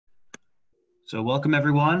So welcome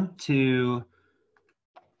everyone to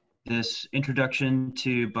this introduction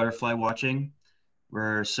to butterfly watching.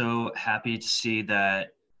 We're so happy to see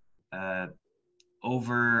that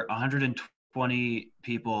over 120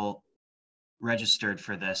 people registered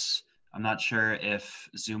for this. I'm not sure if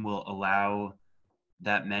Zoom will allow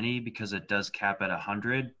that many because it does cap at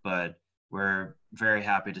 100, but we're very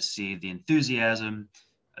happy to see the enthusiasm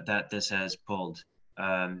that this has pulled.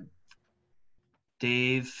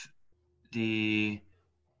 Dave, the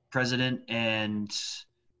president and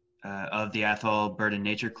of the Athol Bird and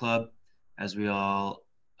Nature Club, as we all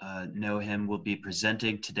know him, will be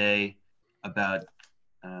presenting today about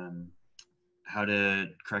how to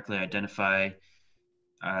correctly identify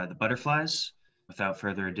the butterflies. Without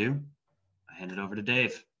further ado, I hand it over to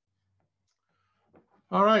Dave.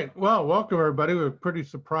 All right, well, welcome everybody. We're pretty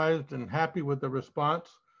surprised and happy with the response.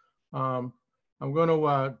 I'm going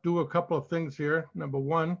to do a couple of things here. Number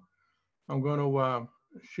one, I'm going to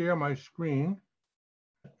share my screen.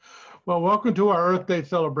 Well, welcome to our Earth Day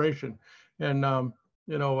celebration. And, I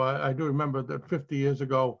do remember that 50 years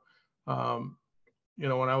ago, when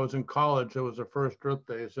I was in college, it was the first Earth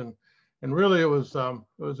Days. And really it was a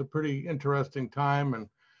pretty interesting time.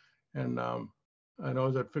 And I know I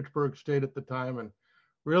was at Fitchburg State at the time. And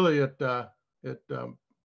really it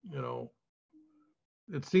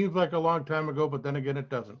seems like a long time ago, but then again, it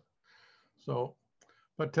doesn't. So,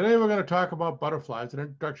 but today we're going to talk about butterflies, an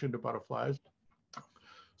introduction to butterflies.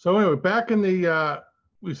 So anyway, back in the,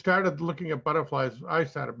 we started looking at butterflies. I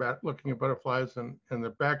started looking at butterflies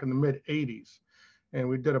back in the mid 80s. And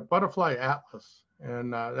we did a butterfly atlas.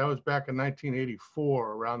 And that was back in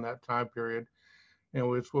 1984, around that time period. And it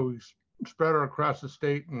was where we spread it across the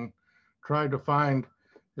state and tried to find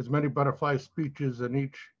as many butterfly species in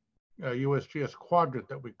each USGS quadrant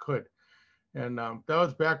that we could. And that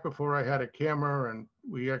was back before I had a camera, and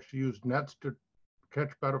we actually used nets to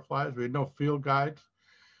catch butterflies. We had no field guides.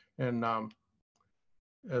 And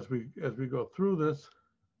as we go through this,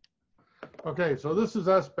 okay, so this is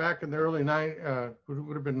us back in the early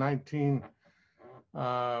would have been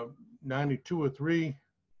 1992 or 3.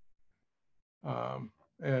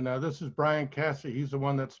 This is Brian Cassie. He's the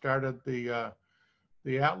one that started the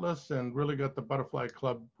Atlas and really got the Butterfly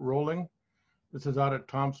Club rolling. This is out at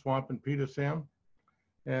Tom Swamp in Petersham.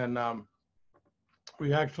 And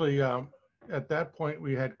we actually, at that point,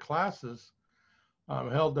 we had classes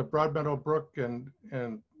held at Broadmeadow Brook and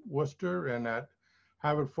Worcester, and at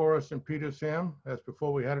Harvard Forest in Petersham. That's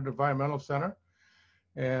before we had an environmental center.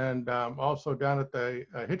 And also down at the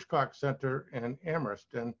Hitchcock Center in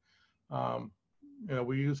Amherst. And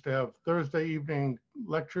we used to have Thursday evening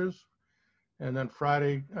lectures, and then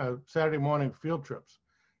Saturday morning field trips.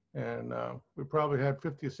 And we probably had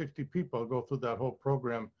 50 or 60 people go through that whole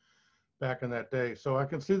program back in that day. So I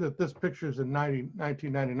can see that this picture is in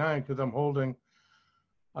 1999 because I'm holding,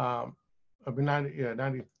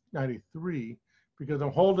 93, because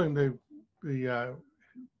I'm holding the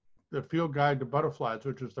field guide to butterflies,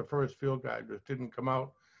 which was the first field guide, which didn't come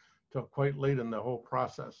out till quite late in the whole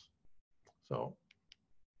process. So,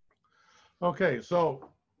 okay, so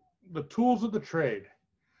the tools of the trade.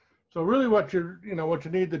 So really what you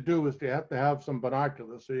need to do is you have to have some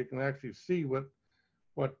binoculars so you can actually see what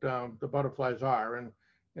the butterflies are.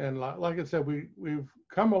 And like I said, we've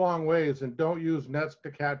come a long ways and don't use nets to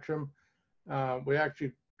catch them. We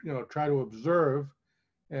actually, try to observe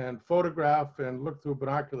and photograph and look through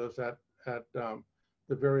binoculars at the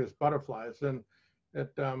various butterflies. And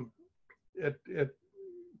it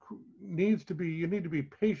needs to be, you need to be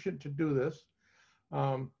patient to do this.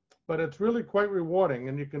 But it's really quite rewarding,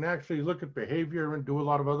 and you can actually look at behavior and do a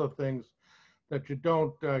lot of other things that you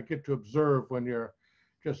don't get to observe when you're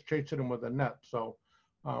just chasing them with a net. So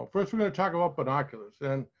first we're going to talk about binoculars.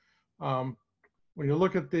 And when you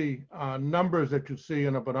look at the numbers that you see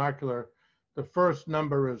in a binocular, the first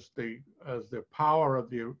number is the power of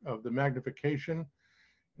the magnification.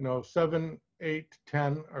 7, 8,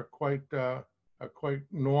 10 are quite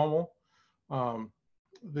normal.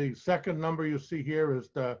 The second number you see here is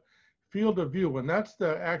the field of view, and that's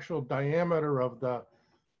the actual diameter of the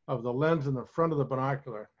lens in the front of the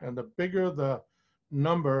binocular. And the bigger the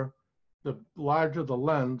number, the larger the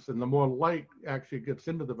lens, and the more light actually gets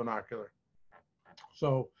into the binocular.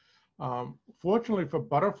 So fortunately for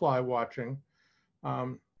butterfly watching,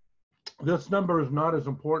 this number is not as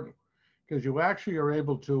important, because you actually are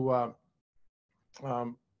able to,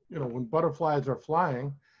 when butterflies are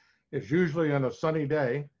flying, it's usually on a sunny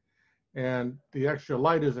day, and the extra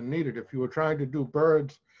light isn't needed. If you were trying to do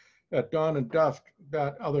birds at dawn and dusk,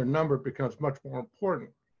 that other number becomes much more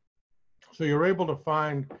important. So you're able to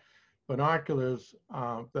find binoculars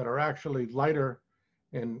that are actually lighter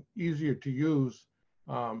and easier to use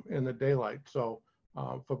in the daylight. So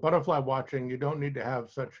for butterfly watching, you don't need to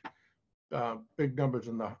have such big numbers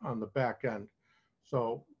on the back end.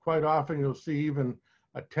 So quite often you'll see even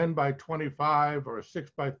a 10 by 25 or a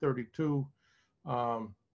 6 by 32.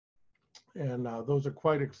 And those are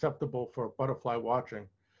quite acceptable for butterfly watching.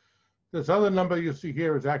 This other number you see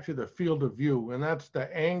here is actually the field of view, and that's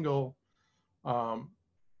the angle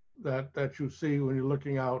that you see when you're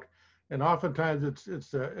looking out. And oftentimes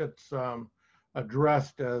it's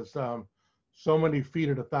addressed as so many feet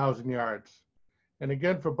at 1,000 yards. And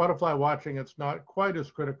again, for butterfly watching, it's not quite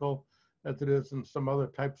as critical as it is in some other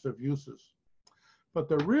types of uses. But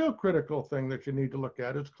the real critical thing that you need to look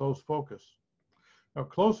at is close focus. Now,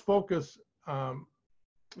 close focus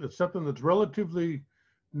is something that's relatively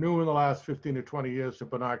new in the last 15 to 20 years of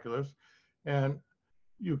binoculars. And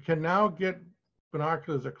you can now get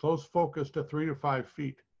binoculars at close focus to 3 to 5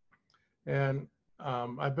 feet. And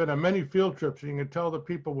I've been on many field trips, and you can tell the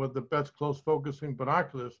people with the best close focusing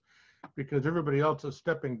binoculars because everybody else is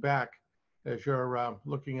stepping back as you're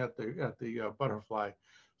looking at the butterfly.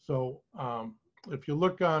 So if you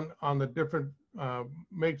look on the different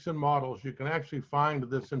makes and models, you can actually find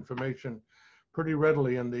this information pretty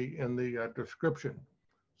readily in the description.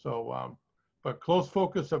 So, but close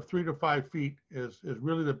focus of 3 to 5 feet is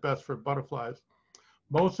really the best for butterflies.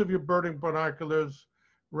 Most of your birding binoculars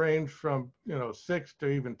range from 6 to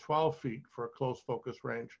even 12 feet for a close focus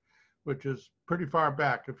range, which is pretty far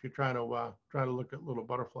back if you're trying to look at little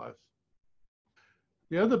butterflies.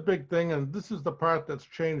 The other big thing, and this is the part that's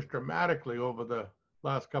changed dramatically over the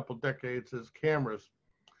last couple decades, is cameras.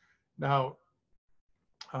 Now,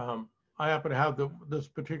 I happen to have this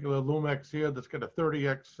particular Lumix here that's got a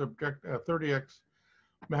 30x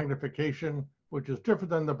magnification, which is different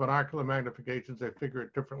than the binocular magnifications. They figure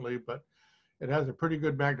it differently, but it has a pretty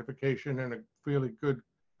good magnification and a really good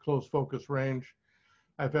close focus range.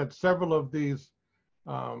 I've had several of these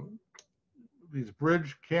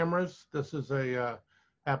bridge cameras. This is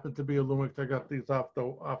happens to be a Lumix. I got these off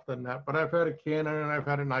the net, but I've had a Canon and I've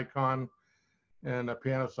had a Nikon and a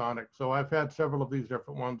Panasonic. So I've had several of these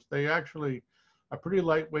different ones. They actually are pretty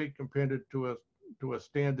lightweight compared to a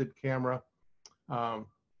standard camera.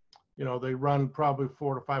 They run probably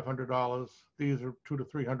 $400 to $500. These are $200 to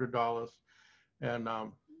 $300, and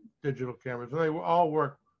digital cameras. And they all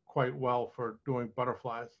work quite well for doing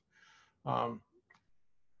butterflies. The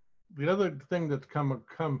other thing that's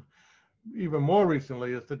come even more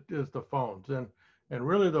recently is the phones, and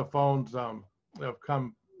really the phones have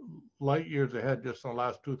come light years ahead just in the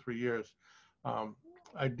last 2-3 years.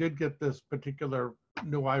 I did get this particular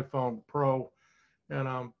new iPhone Pro, and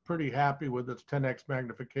I'm pretty happy with its 10x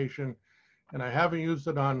magnification. And I haven't used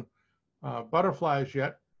it on butterflies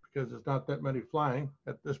yet because there's not that many flying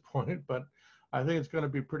at this point, but I think it's going to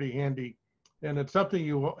be pretty handy. And it's something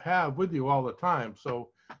you have with you all the time. So,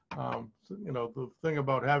 the thing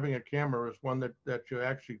about having a camera is one that you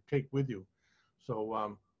actually take with you.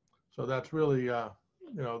 So, so that's really,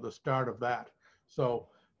 the start of that. So,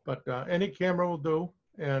 but any camera will do.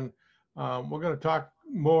 And we're going to talk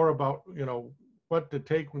more about, what to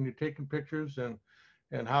take when you're taking pictures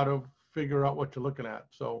and how to figure out what you're looking at.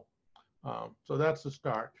 So, so that's the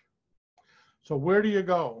start. So where do you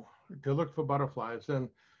go to look for butterflies? And,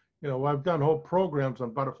 I've done whole programs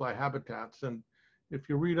on butterfly habitats. And if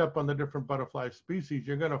you read up on the different butterfly species,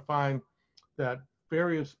 you're going to find that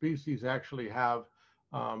various species actually have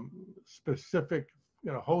specific,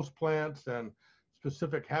 host plants and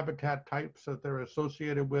specific habitat types that they're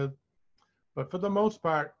associated with. But for the most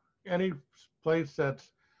part, any place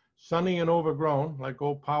that's sunny and overgrown, like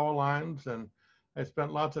old power lines, and I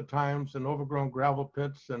spent lots of times in overgrown gravel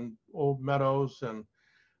pits and old meadows and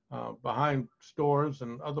behind stores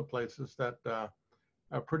and other places that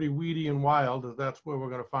are pretty weedy and wild. That's where we're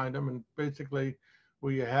going to find them. And basically,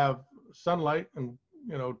 where you have sunlight and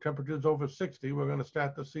temperatures over 60, we're going to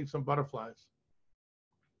start to see some butterflies.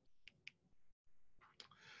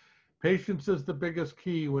 Patience is the biggest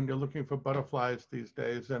key when you're looking for butterflies these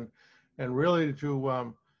days, and really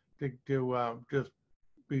to just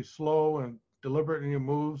be slow and deliberate in your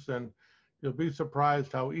moves, and you'll be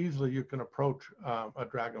surprised how easily you can approach a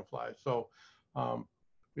dragonfly. So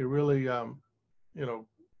you really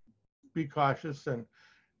be cautious and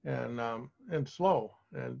slow,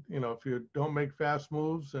 and if you don't make fast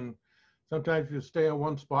moves, and sometimes you stay in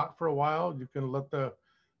one spot for a while, you can let the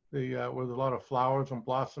with a lot of flowers and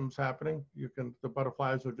blossoms happening, the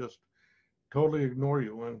butterflies will just totally ignore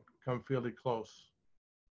you and come fairly close.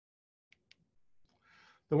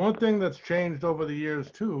 The one thing that's changed over the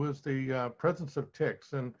years too is the presence of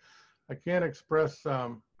ticks. And I can't express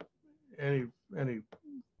any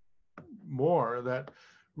more that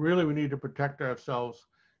really we need to protect ourselves.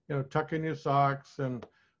 You know, tuck in your socks and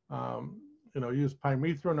use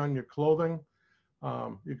pyrethrin on your clothing.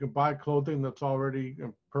 You can buy clothing that's already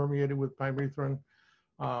permeated with pyrethrin,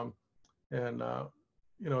 um, and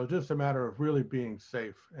it's just a matter of really being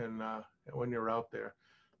safe and when you're out there.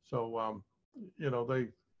 So they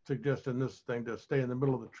suggest in this thing to stay in the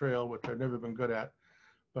middle of the trail, which I've never been good at.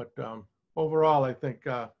 But overall, I think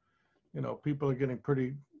people are getting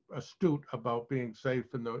pretty astute about being safe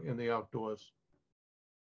in the outdoors.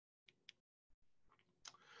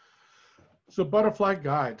 So butterfly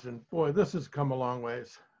guides, and boy, this has come a long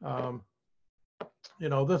ways.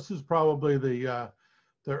 This is probably the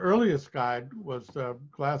earliest guide was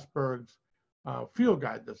Glassberg's field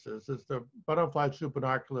guide. This is the butterfly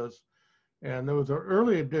supernoculars, and there was an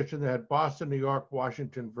early edition that had Boston, New York,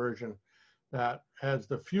 Washington version that has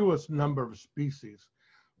the fewest number of species.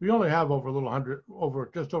 We only have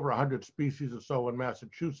just over 100 species or so in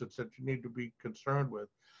Massachusetts that you need to be concerned with.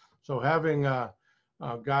 So having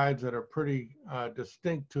guides that are pretty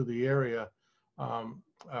distinct to the area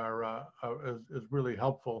is really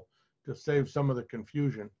helpful to save some of the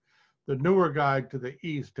confusion. The newer guide to the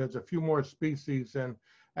east has a few more species, and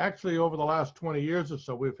actually over the last 20 years or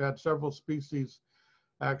so, we've had several species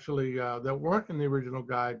actually that weren't in the original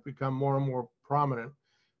guide become more and more prominent.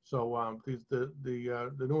 So the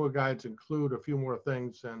newer guides include a few more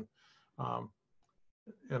things, and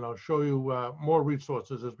I'll show you more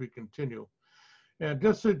resources as we continue. And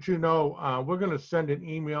just so you know, we're going to send an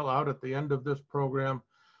email out at the end of this program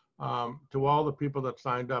to all the people that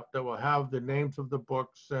signed up that will have the names of the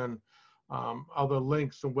books and other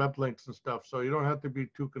links and web links and stuff. So you don't have to be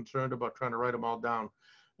too concerned about trying to write them all down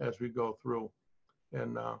as we go through.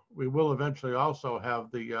 And we will eventually also have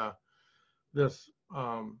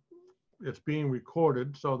it's being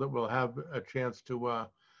recorded so that we'll have a chance to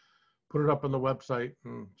put it up on the website,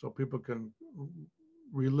 and so people can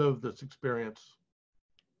relive this experience.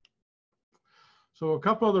 So a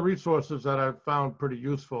couple of the resources that I've found pretty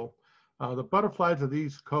useful. The Butterflies of the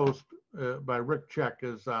East Coast by Rick Check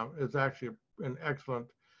is actually an excellent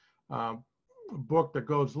book that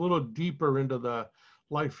goes a little deeper into the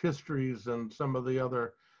life histories and some of the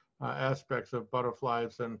other aspects of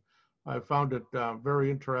butterflies, and I found it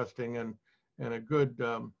very interesting and a good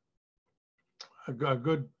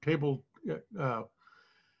table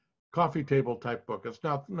coffee table type book. It's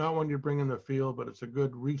not one you bring in the field, but it's a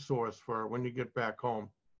good resource for when you get back home.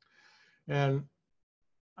 And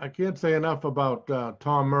I can't say enough about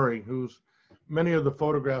Tom Murray, who's many of the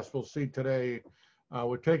photographs we'll see today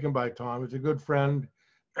were taken by Tom. He's a good friend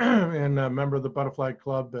and a member of the Butterfly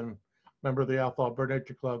Club and member of the Athol Bird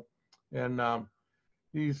Nature Club. And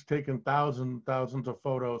he's taken thousands of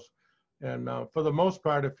photos. And for the most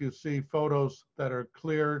part, if you see photos that are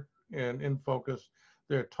clear and in focus,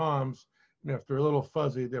 they're Tom's. And if they're a little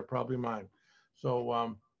fuzzy, they're probably mine.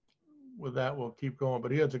 So with that, we'll keep going.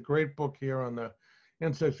 But he has a great book here on the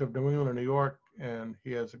insects of New England and New York. And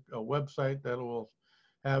he has a website that will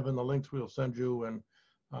have in the links we'll send you. And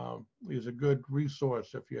he's a good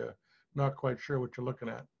resource if you're not quite sure what you're looking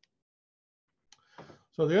at.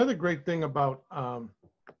 So the other great thing about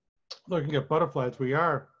looking at butterflies, we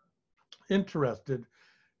are interested,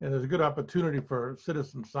 and there's a good opportunity for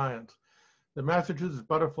citizen science. The Massachusetts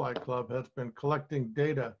Butterfly Club has been collecting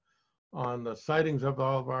data on the sightings of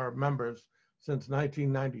all of our members since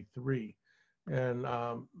 1993. And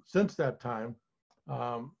since that time,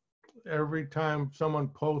 every time someone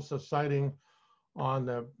posts a sighting on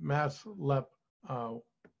the MassLep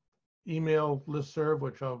email listserv,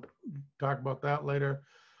 which I'll talk about that later,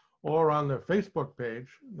 or on their Facebook page,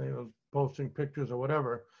 posting pictures or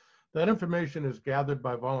whatever, that information is gathered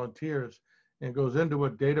by volunteers and goes into a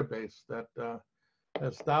database that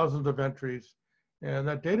has thousands of entries. And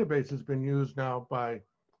that database has been used now by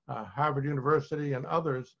Harvard University and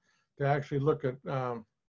others to actually look at,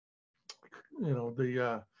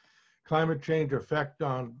 the climate change effect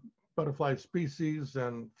on butterfly species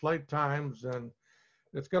and flight times. And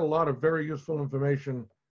it's got a lot of very useful information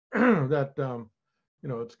that,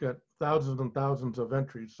 it's got thousands and thousands of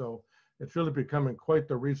entries. So it's really becoming quite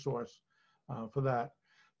the resource for that.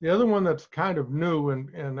 The other one that's kind of new,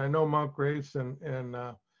 and I know Mount Grace and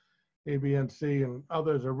ABNC and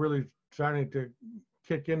others are really starting to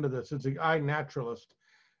kick into this, is the iNaturalist.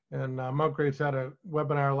 And Mount Grace had a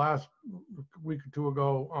webinar last week or two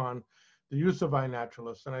ago on the use of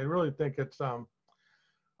iNaturalist. And I really think it's,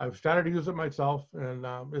 I've started to use it myself, and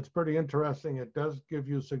it's pretty interesting. It does give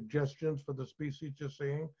you suggestions for the species you're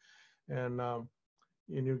seeing, and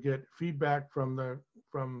you get feedback from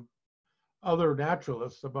other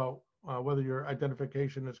naturalists about whether your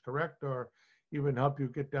identification is correct or even help you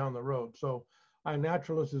get down the road. So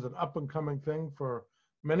iNaturalist is an up and coming thing for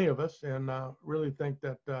many of us, and really think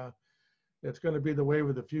that it's going to be the wave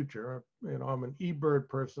of the future. You know, I'm an eBird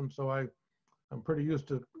person, so I'm pretty used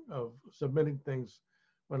to of submitting things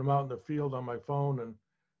when I'm out in the field on my phone, and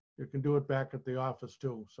you can do it back at the office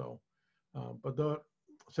too. So, but the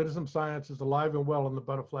citizen science is alive and well in the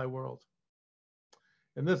butterfly world.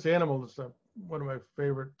 And this animal is one of my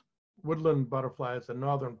favorite woodland butterflies, the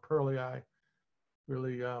northern pearly eye.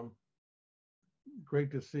 Really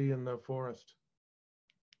great to see in the forest.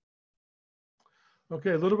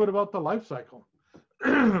 Okay, a little bit about the life cycle.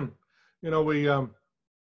 You know, we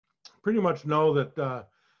pretty much know that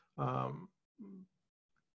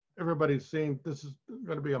everybody's seen this is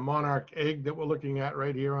going to be a monarch egg that we're looking at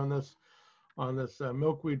right here on this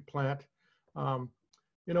milkweed plant.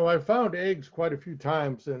 You know, I found eggs quite a few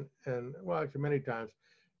times, and well, actually many times,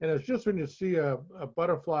 and it's just when you see a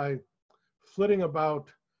butterfly flitting about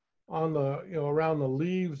on the, you know, around the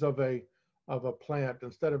leaves of a plant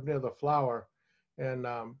instead of near the flower, and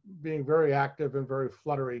being very active and very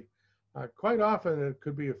fluttery. Quite often it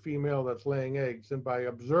could be a female that's laying eggs, and by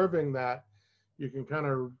observing that, you can kind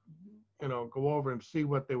of, you know, go over and see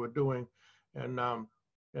what they were doing, and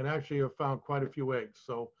actually have found quite a few eggs.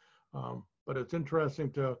 So, but it's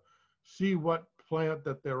interesting to see what plant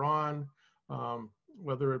that they're on,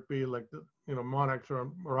 whether it be like the, you know, monarchs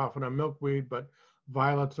are often a milkweed, but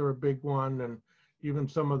violets are a big one, and even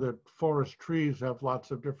some of the forest trees have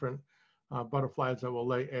lots of different butterflies that will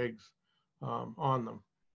lay eggs on them.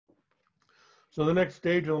 So the next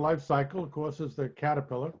stage in the life cycle, of course, is the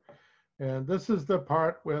caterpillar. And this is the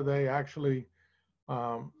part where they actually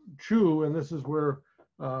chew, and this is where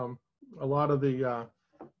a lot of the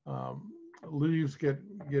leaves get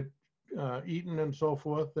eaten and so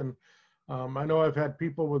forth. And I know I've had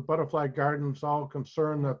people with butterfly gardens all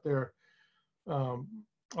concerned that they're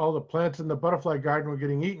all the plants in the butterfly garden were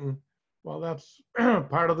getting eaten. Well, that's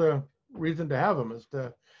part of the reason to have them, is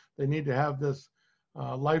they need to have this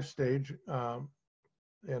life stage, and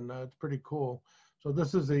it's pretty cool. So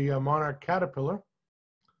this is the monarch caterpillar.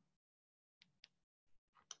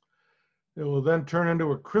 It will then turn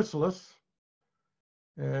into a chrysalis,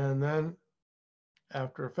 and then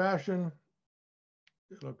after a fashion,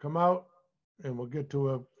 it'll come out, and we'll get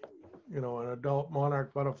to a, you know, an adult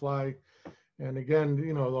monarch butterfly. And again,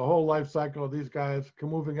 you know, the whole life cycle of these guys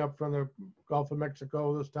come moving up from the Gulf of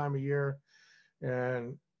Mexico this time of year,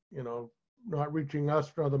 and, you know, not reaching us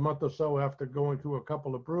for another month or so after going through a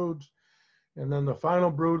couple of broods. And then the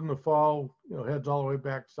final brood in the fall, you know, heads all the way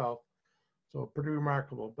back south. So pretty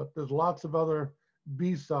remarkable. But there's lots of other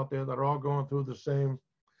beasts out there that are all going through the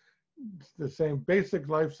same basic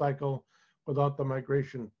life cycle without the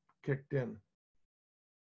migration kicked in.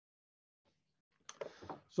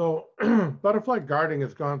 So butterfly gardening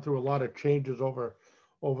has gone through a lot of changes over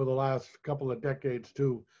the last couple of decades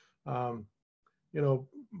too. You know,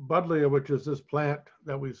 buddleia, which is this plant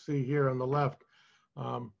that we see here on the left,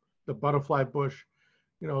 the butterfly bush,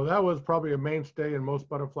 you know, that was probably a mainstay in most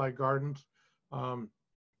butterfly gardens.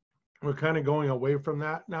 We're kind of going away from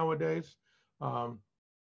that nowadays,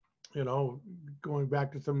 you know, going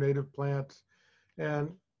back to some native plants. And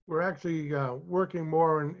we're actually working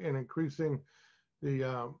more in increasing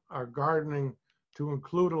our gardening to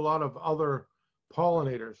include a lot of other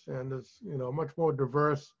pollinators, and it's, you know, much more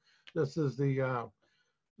diverse. This is the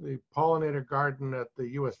pollinator garden at the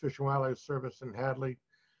U.S. Fish and Wildlife Service in Hadley.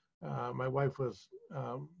 My wife was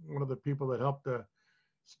one of the people that helped to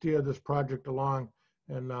steer this project along,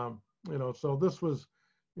 and you know, so this was,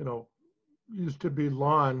 you know, used to be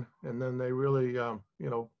lawn, and then they really, you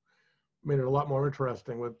know, made it a lot more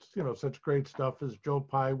interesting with, you know, such great stuff as Joe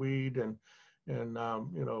Pye weed and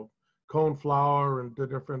you know, coneflower and the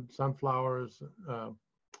different sunflowers,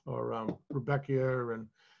 or Rudbeckia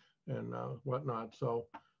and whatnot. So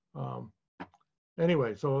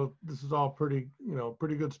anyway, so this is all pretty, you know,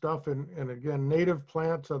 pretty good stuff. And again, native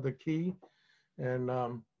plants are the key. And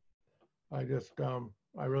I just,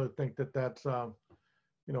 I really think that that's,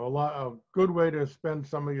 you know, a good way to spend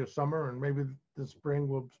some of your summer, and maybe this spring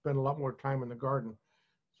we'll spend a lot more time in the garden.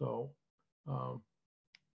 So,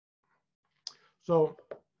 so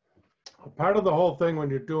part of the whole thing when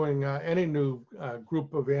you're doing any new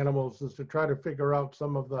group of animals is to try to figure out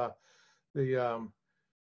some of the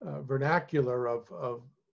vernacular of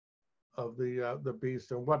the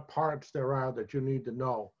beast, and what parts there are that you need to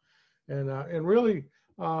know. And really,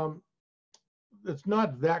 it's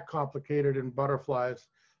not that complicated in butterflies.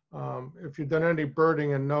 If you've done any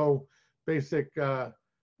birding and know basic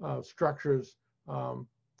structures,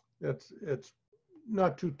 it's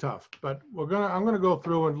not too tough. But I'm gonna go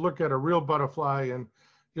through and look at a real butterfly and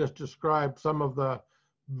just describe some of the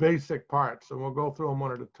basic parts, and we'll go through them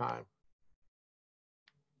one at a time.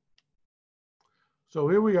 So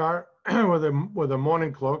here we are with a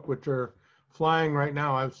morning cloak, which are flying right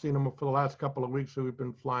now. I've seen them for the last couple of weeks, so we've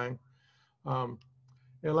been flying. And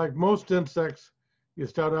like most insects, you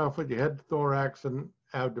start off with your head, thorax, and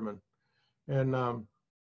abdomen. And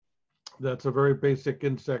that's a very basic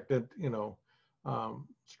insect,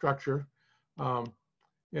 structure.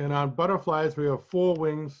 And on butterflies, we have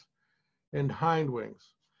forewings and hind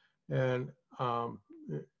wings. And,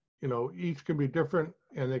 each can be different,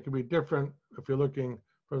 and they can be different if you're looking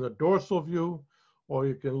from the dorsal view, or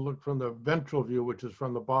you can look from the ventral view, which is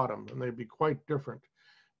from the bottom, and they'd be quite different.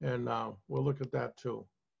 And we'll look at that too.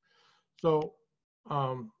 So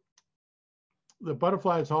the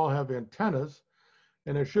butterflies all have antennas,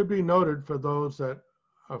 and it should be noted for those that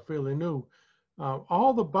are fairly new,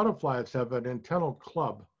 all the butterflies have an antennal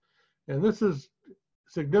club. And this is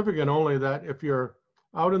significant only that if you're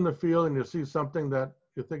out in the field and you see something that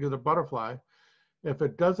you think is a butterfly, if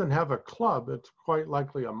it doesn't have a club, it's quite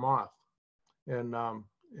likely a moth. And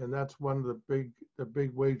that's one of the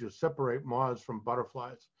big ways you separate moths from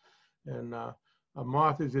butterflies. And a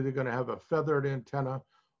moth is either going to have a feathered antenna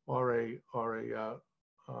or a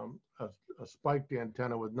spiked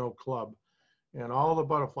antenna with no club. And all the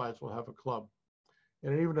butterflies will have a club.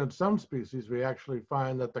 And even in some species, we actually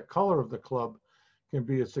find that the color of the club can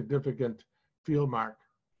be a significant field mark.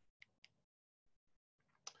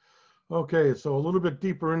 Okay, so a little bit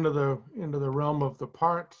deeper into the realm of the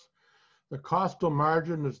parts. The costal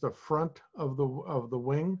margin is the front of the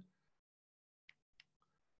wing.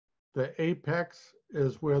 The apex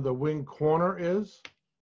is where the wing corner is.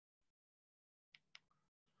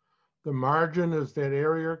 The margin is that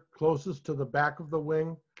area closest to the back of the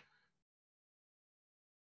wing.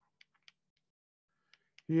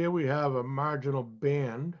 Here we have a marginal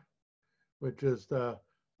band, which is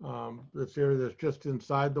this area that's just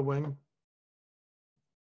inside the wing.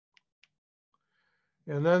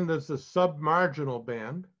 And then there's the submarginal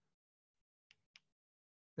band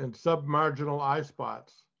and submarginal eye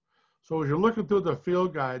spots. So as you're looking through the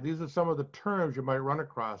field guide, these are some of the terms you might run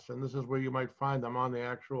across, and this is where you might find them on the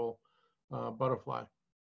actual butterfly.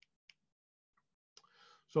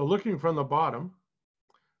 So looking from the bottom,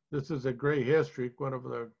 this is a gray hair streak, one of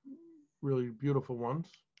the really beautiful ones.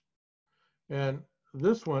 And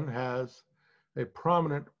this one has a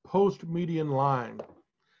prominent post-median line.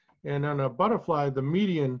 And on a butterfly, the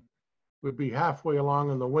median would be halfway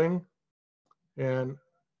along in the wing. And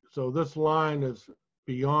so this line is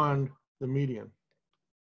beyond the median.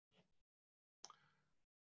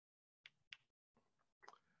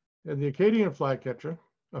 And the Acadian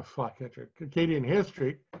Acadian hair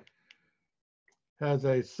streak has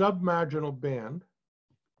a submarginal band.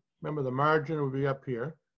 Remember, the margin would be up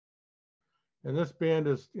here. And this band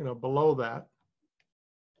is, below that.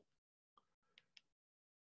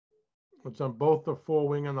 It's on both the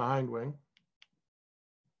forewing and the hind wing.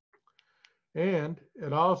 And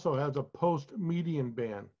it also has a post-median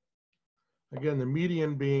band. Again, the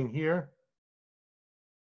median being here,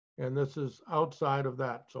 and this is outside of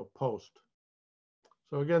that, so post.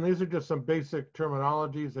 So again, these are just some basic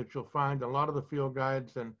terminologies that you'll find in a lot of the field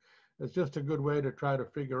guides, and it's just a good way to try to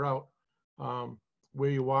figure out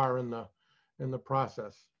where you are in the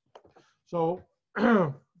process. So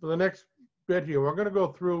for the next bit here, we're going to go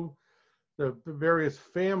through the various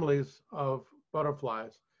families of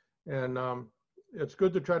butterflies. And it's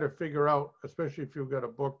good to try to figure out, especially if you've got a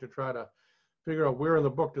book, to try to figure out where in the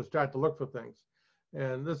book to start to look for things.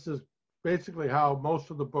 And this is basically how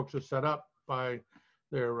most of the books are set up by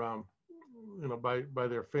their, by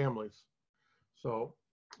their families. So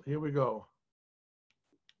here we go.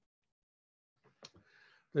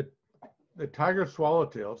 The tiger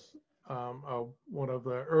swallowtails are one of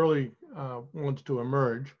the early ones to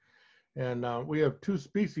emerge. And we have two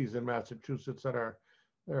species in Massachusetts that are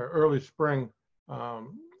early spring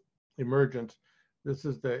emergence. This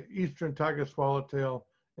is the eastern tiger swallowtail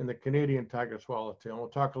and the Canadian tiger swallowtail. We'll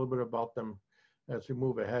talk a little bit about them as we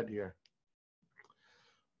move ahead here.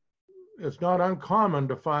 It's not uncommon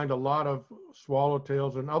to find a lot of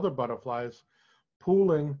swallowtails and other butterflies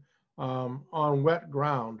pooling on wet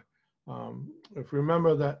ground. If you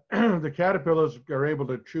remember that the caterpillars are able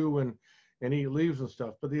to chew and eat leaves and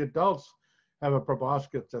stuff, but the adults have a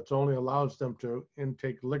proboscis that only allows them to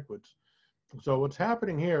intake liquids. So what's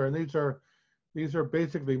happening here, and these are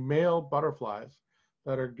basically male butterflies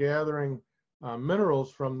that are gathering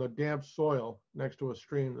minerals from the damp soil next to a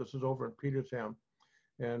stream. This is over in Petersham.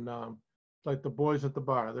 And like the boys at the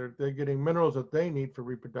bar. They're getting minerals that they need for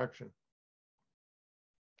reproduction.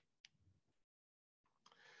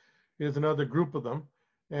 Here's another group of them.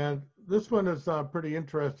 And this one is pretty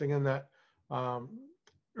interesting in that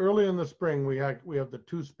early in the spring, we have the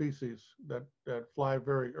two species that fly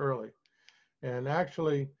very early. And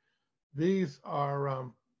actually, these are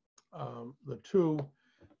the two,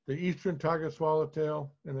 the eastern tiger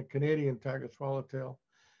swallowtail and the Canadian tiger swallowtail.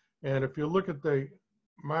 And if you look at the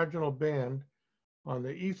marginal band on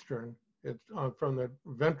the eastern, it's from the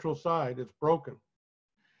ventral side, it's broken.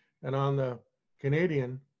 And on the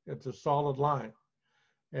Canadian, it's a solid line.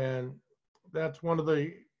 And that's one of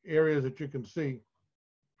the areas that you can see,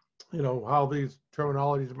 you know, how these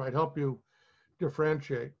terminologies might help you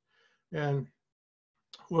differentiate. And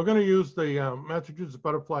we're going to use the Massachusetts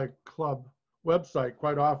Butterfly Club website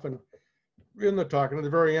quite often in the talk. And at the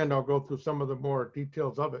very end, I'll go through some of the more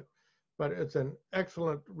details of it. But it's an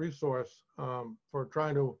excellent resource for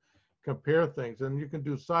trying to compare things. And you can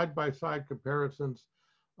do side-by-side comparisons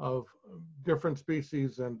of different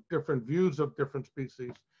species and different views of different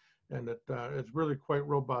species. And it's really quite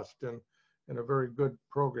robust and a very good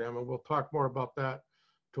program. And we'll talk more about that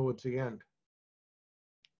towards the end.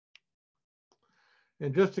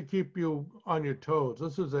 And just to keep you on your toes,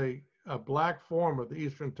 this is a black form of the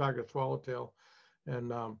eastern tiger swallowtail.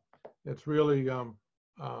 And it's really, you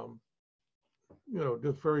know,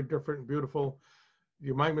 just very different and beautiful.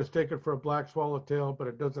 You might mistake it for a black swallowtail, but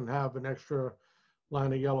it doesn't have an extra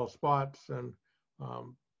line of yellow spots. And,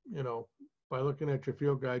 you know, by looking at your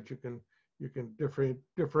field guides, you can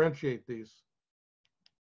differentiate these.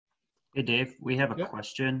 Hey, Dave, we have a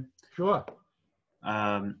question. Sure.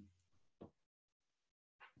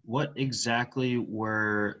 What exactly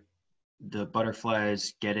were the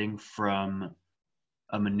butterflies getting from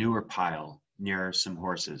a manure pile near some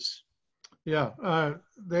horses? Yeah,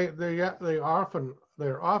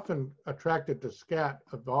 they're often attracted to scat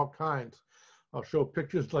of all kinds. I'll show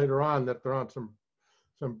pictures later on that they're on some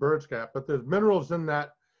bird scat, but there's minerals in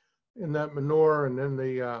that manure, and then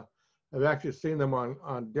I've actually seen them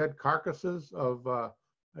on dead carcasses of. I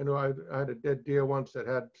know I had a dead deer once that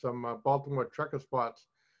had some Baltimore trucker spots,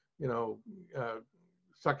 you know,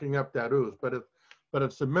 sucking up that ooze. But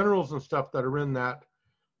it's the minerals and stuff that are in that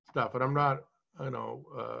stuff, and I'm not, you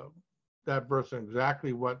know, that verse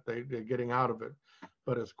exactly what they're getting out of it,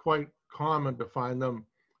 but it's quite common to find them.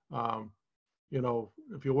 You know,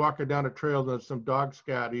 if you're walking down a trail, there's some dog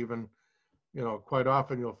scat even, you know, quite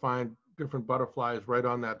often you'll find different butterflies right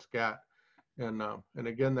on that scat. And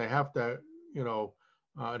again, they have to, you know,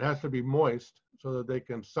 it has to be moist so that they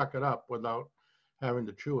can suck it up without having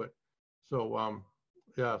to chew it. So,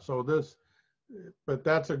 yeah, so but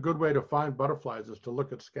that's a good way to find butterflies, is to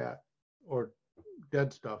look at scat or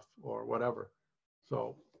dead stuff or whatever.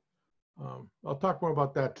 So I'll talk more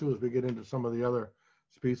about that too as we get into some of the other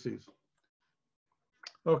species.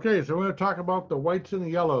 Okay, so we're going to talk about the whites and the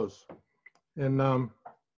yellows. And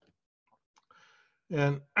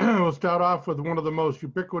we'll start off with one of the most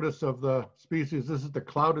ubiquitous of the species. This is the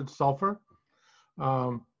clouded sulfur.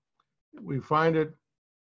 We find it,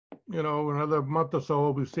 you know, another month or so,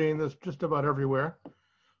 we'll be seeing this just about everywhere.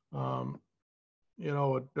 You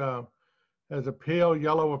know, it has a pale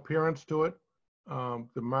yellow appearance to it.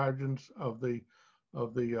 The margins of the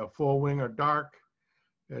forewing are dark.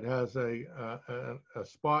 It has a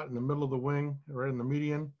spot in the middle of the wing, right in the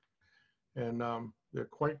median, and they're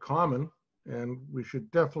quite common, and we should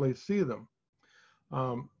definitely see them.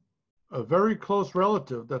 A very close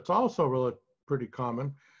relative that's also really pretty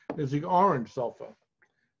common is the orange sulfur.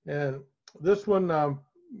 And this one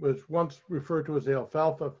was once referred to as the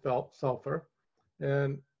alfalfa sulfur.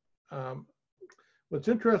 And what's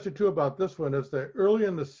interesting too about this one is that early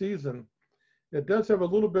in the season, it does have a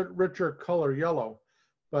little bit richer color yellow,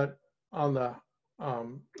 but on the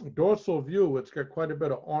dorsal view, it's got quite a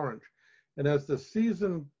bit of orange. And as the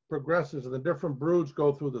season progresses and the different broods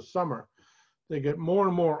go through the summer, they get more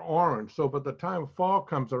and more orange. So by the time fall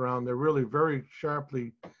comes around, they're really very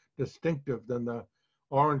sharply distinctive than the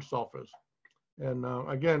orange sulfurs. And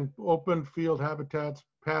again, open field habitats,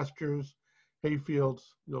 pastures, hay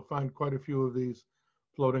fields, you'll find quite a few of these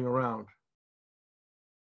floating around.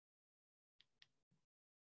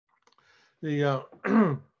 The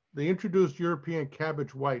introduced European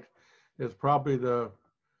cabbage white is probably the,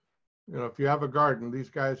 you know, if you have a garden, these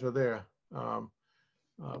guys are there.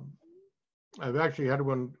 I've actually had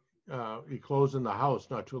one eclose in the house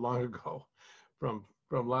not too long ago from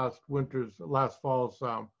last fall's,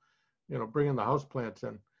 you know, bringing the house plants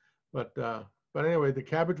in. But anyway, the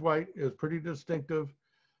cabbage white is pretty distinctive.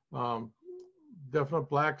 Definite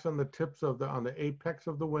blacks on the tips of on the apex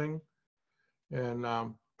of the wing. and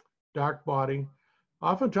dark body.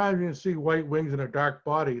 Oftentimes you see white wings in a dark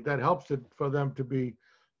body. That helps it for them to be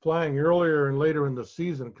flying earlier and later in the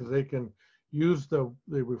season because they can use the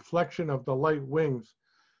reflection of the light wings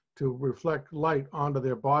to reflect light onto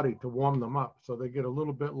their body to warm them up. So they get a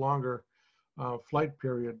little bit longer flight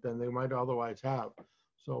period than they might otherwise have.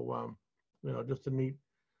 So, just a neat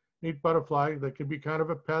butterfly that could be kind of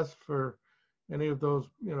a pest for any of those,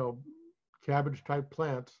 cabbage type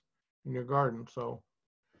plants in your garden. So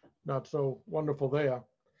not so wonderful there.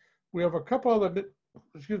 We have a couple other,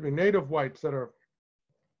 native whites that are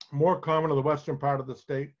more common in the western part of the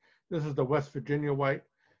state. This is the West Virginia white,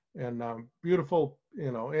 and beautiful,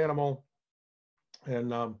 animal,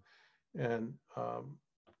 and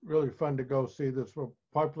really fun to go see. This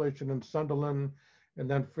population in Sunderland, and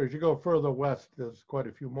then as you go further west, there's quite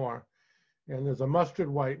a few more. And there's a mustard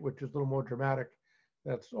white, which is a little more dramatic.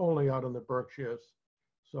 That's only out in the Berkshires.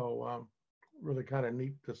 So really kind of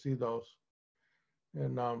neat to see those.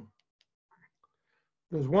 And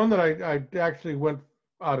there's one that I actually went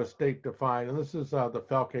out of state to find, and this is the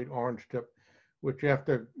falcate orange tip, which you have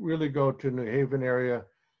to really go to New Haven area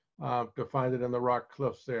to find it in the rock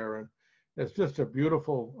cliffs there. And it's just a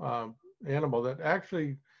beautiful animal that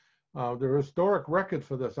actually, there are historic records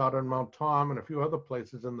for this out on Mount Tom and a few other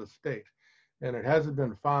places in the state. And it hasn't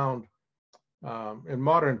been found in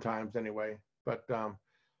modern times anyway, but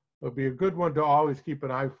it'll be a good one to always keep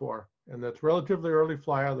an eye for. And that's relatively early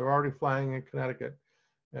flyer. They're already flying in Connecticut.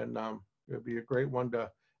 And it'd be a great one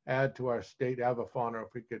to add to our state avifauna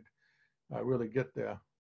if we could really get there.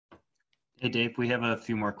 Hey, Dave, we have a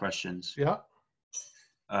few more questions. Yeah.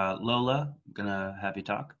 Lola, I'm gonna have you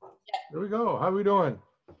talk. Here we go. How are we doing?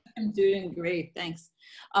 I'm doing great, thanks.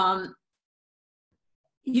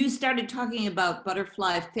 You started talking about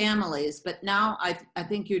butterfly families, but now I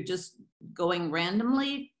think you're just going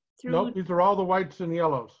randomly through. Nope, these are all the whites and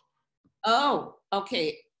yellows. Oh,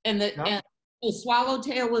 okay. And the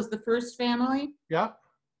swallowtail was the first family? Yeah.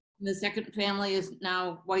 And the second family is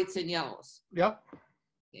now whites and yellows. Yep.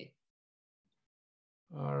 Okay.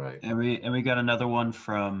 All right. And we got another one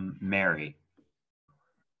from Mary.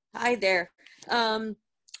 Hi there.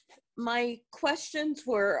 My questions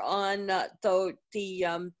were on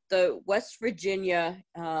the West Virginia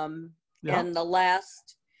and the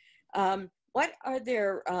last. What are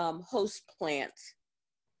their host plants?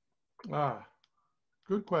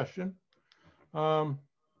 Good question. I'm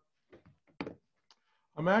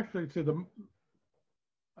actually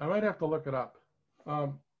I might have to look it up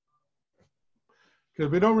because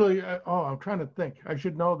we don't really. I'm trying to think. I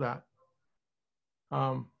should know that.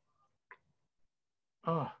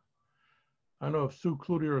 I know if Sue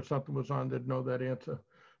Cloutier or something was on, they'd know that answer.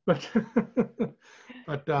 But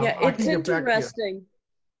yeah, it's interesting.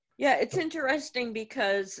 Yeah, it's interesting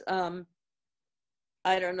because I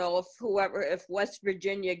don't know if West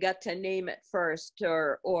Virginia got to name it first,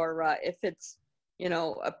 or if it's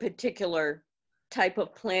a particular type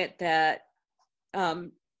of plant that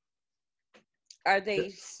are they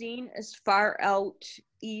seen as far out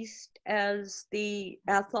east as the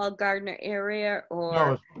Athol Gardner area, or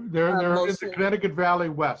no, they're mostly in the Connecticut Valley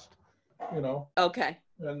West, Okay.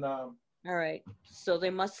 And all right, so they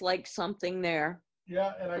must like something there.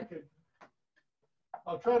 Yeah, and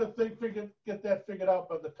I'll try to get that figured out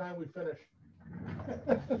by the time we finish.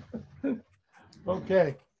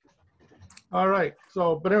 Okay. All right.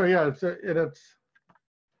 So, but anyway, yeah, it's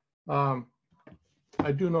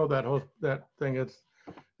I do know that thing. It's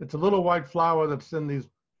a little white flower that's in these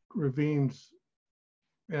ravines,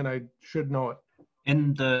 and I should know it.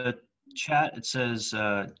 In the chat, it says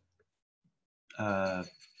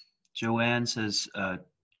Joanne says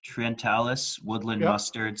Trientalis, woodland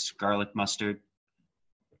mustards, garlic mustard.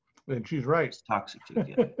 And she's right. It's toxic too.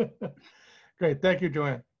 Yeah. Great. Thank you,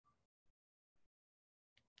 Joanne.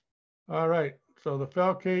 All right. So the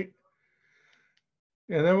falcate.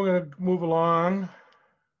 And then we're going to move along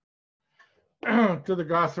to the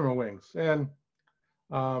gossamer wings. And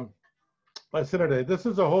I said today, this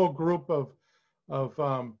is a whole group of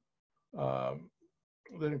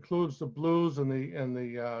that includes the blues and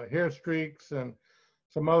the hair streaks and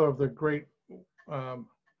some other of the great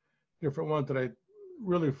different ones that I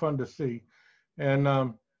really fun to see. And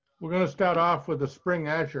we're going to start off with the spring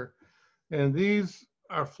azure. And these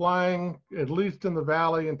are flying at least in the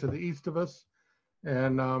valley and to the east of us.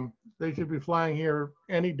 And they should be flying here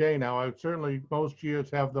any day now. I certainly most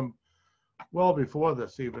years have them well before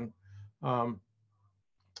this even.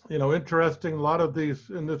 Interesting, a lot of these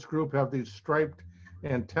in this group have these striped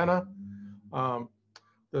antenna.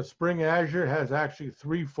 The spring azure has actually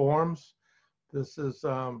 3 forms. This is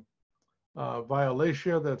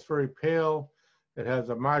violacia, that's very pale. It has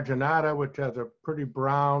a marginata, which has a pretty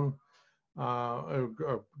brown, a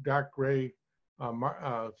dark gray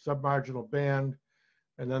submarginal band.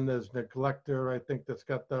 And then there's neglector, I think, that's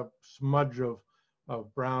got the smudge of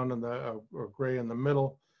brown and or gray in the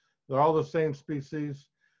middle. They're all the same species.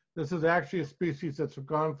 This is actually a species that's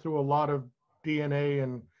gone through a lot of DNA,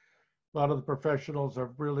 and a lot of the professionals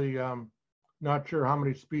are really not sure how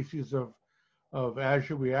many species of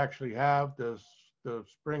azure we actually have. There's the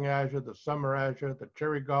spring azure, the summer azure, the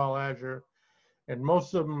cherry gall azure, and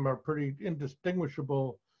most of them are pretty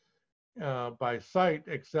indistinguishable by sight,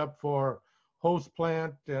 except for host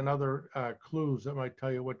plant and other clues that might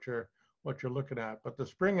tell you what you're looking at. But the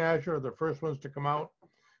spring azure are the first ones to come out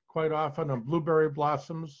quite often on blueberry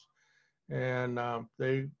blossoms, and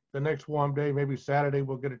the next warm day, maybe Saturday,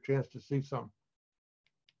 we'll get a chance to see some.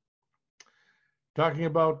 Talking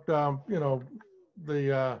about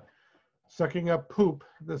the sucking up poop.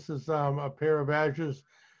 This is a pair of azures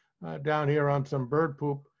down here on some bird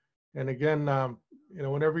poop, and again,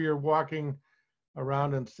 whenever you're walking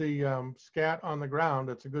around and see scat on the ground,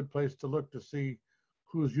 it's a good place to look to see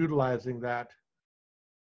who's utilizing that.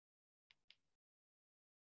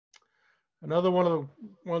 Another one of the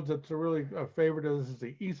ones that's really a favorite is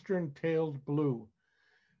the eastern tailed blue.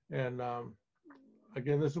 And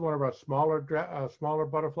again, this is one of our smaller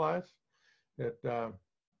butterflies. It's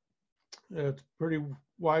pretty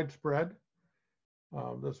widespread.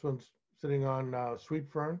 This one's sitting on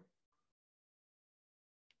sweet fern.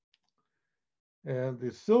 And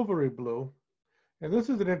the silvery blue. And this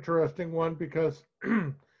is an interesting one because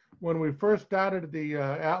when we first started the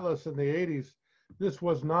atlas in the 80s, this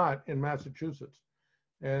was not in Massachusetts.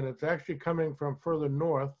 And it's actually coming from further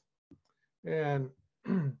north. And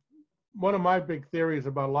one of my big theories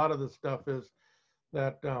about a lot of this stuff is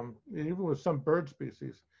that even with some bird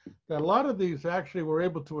species, that a lot of these actually were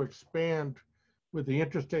able to expand with the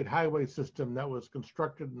interstate highway system that was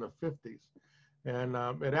constructed in the 50s. And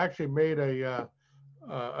it actually made a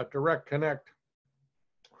direct connect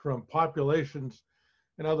from populations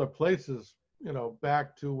in other places,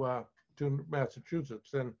 back to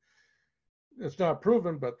Massachusetts. And it's not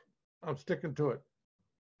proven, but I'm sticking to it.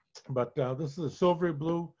 But this is a silvery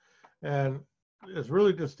blue, and it's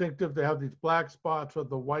really distinctive. They have these black spots with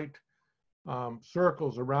the white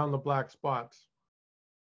circles around the black spots.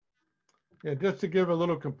 And just to give a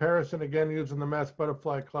little comparison, again, using the Mass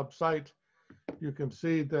Butterfly Club site, you can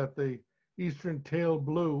see that the eastern tail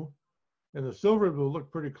blue and the silvery blue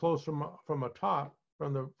look pretty close from a top,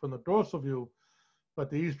 from the dorsal view, but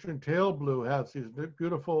the eastern tail blue has these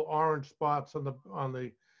beautiful orange spots on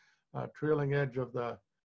the trailing edge of the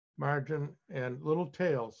margin and little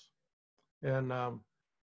tails. And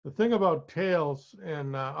the thing about tails,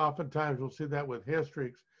 and oftentimes we'll see that with hair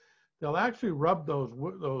streaks, they'll actually rub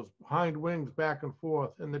those hind wings back and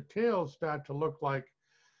forth, and the tails start to look like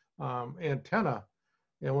antenna.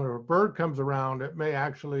 And when a bird comes around, it may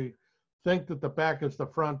actually think that the back is the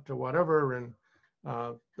front or whatever, and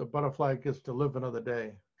the butterfly gets to live another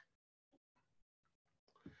day.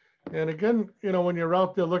 And again, when you're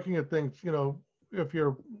out there looking at things, if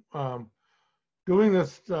you're doing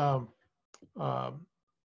this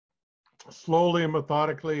slowly and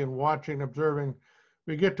methodically and watching, observing,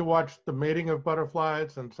 we get to watch the mating of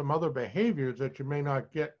butterflies and some other behaviors that you may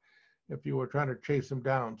not get if you were trying to chase them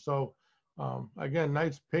down. So again,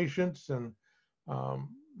 nice patience, and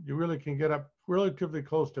you really can get up relatively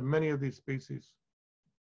close to many of these species.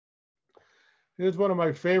 Here's one of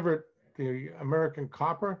my favorite, the American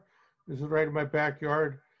copper. This is right in my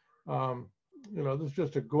backyard. This is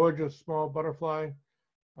just a gorgeous small butterfly.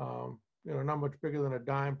 Not much bigger than a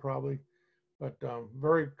dime probably, but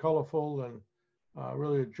very colorful and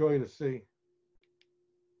really a joy to see.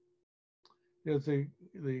 Here's the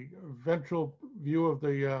ventral view of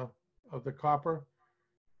the copper.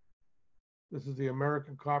 This is the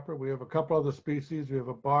American copper. We have a couple other species. We have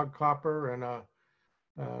a bog copper and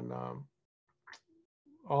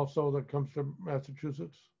also that comes from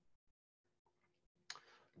Massachusetts.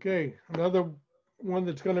 Okay, another one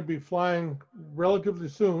that's going to be flying relatively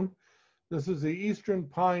soon. This is the eastern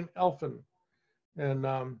pine elfin, and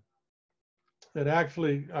it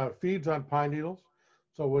actually feeds on pine needles.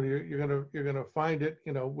 So when you're gonna find it,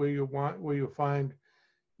 where you find,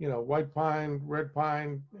 white pine, red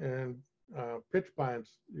pine, and pitch pines.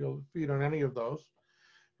 You'll feed on any of those,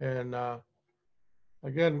 and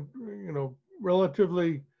again,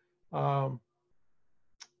 relatively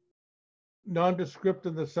nondescript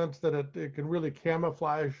in the sense that it can really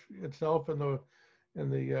camouflage itself in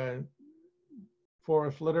the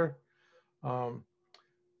forest litter.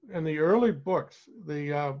 In the early books,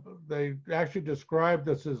 they actually described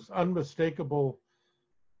this as unmistakable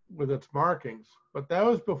with its markings. But that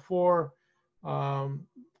was before the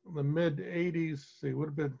mid 80s. It would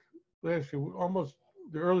have been actually almost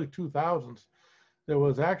the early 2000s. There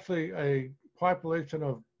was actually a population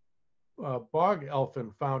of bog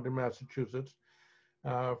elfin found in Massachusetts.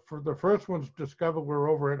 For the first ones discovered were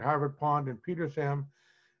over at Harvard Pond in Petersham,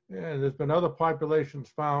 and there's been other populations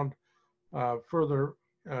found further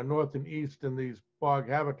north and east in these bog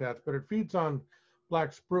habitats, but it feeds on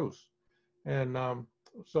black spruce. And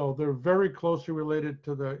so they're very closely related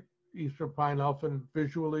to the eastern pine elfin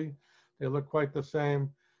visually. They look quite the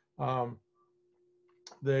same.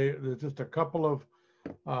 There's just a couple of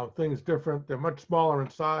things different. They're much smaller in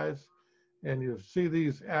size, and you see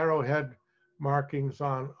these arrowhead markings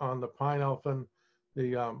on the pine elfin.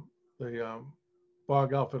 The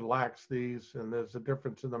bog elfin lacks these, and there's a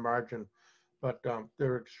difference in the margin, but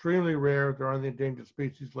they're extremely rare. They're on the endangered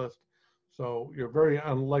species list, so you're very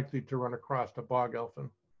unlikely to run across a bog elfin.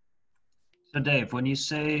 So Dave, when you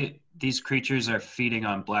say these creatures are feeding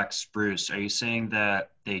on black spruce, are you saying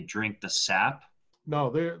that they drink the sap? No,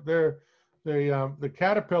 the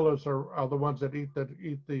caterpillars are the ones that eat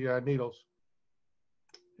the needles.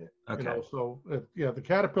 Okay. You know, so yeah, the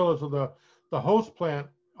caterpillars of the host plant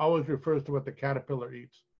always refers to what the caterpillar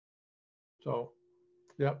eats. So,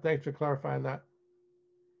 yeah, thanks for clarifying that.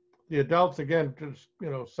 The adults, again, just,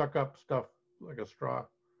 suck up stuff like a straw.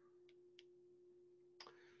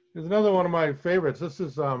 There's another one of my favorites. This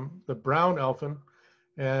is the brown elfin,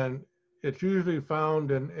 and it's usually found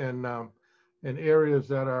in areas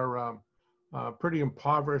that are pretty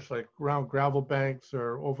impoverished, like around gravel banks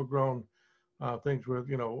or overgrown things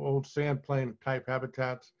with, old sand plain type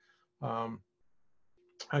habitats.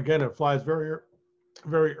 Again, it flies very,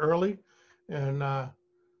 very early, and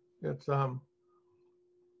it's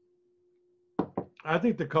I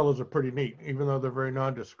think the colors are pretty neat, even though they're very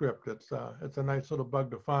nondescript. It's a nice little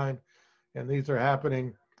bug to find, and these are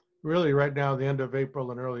happening really right now, the end of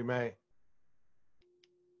April and early May.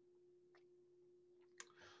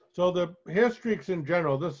 So the hair streaks in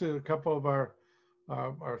general, this is a couple of our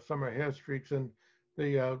summer hair streaks, and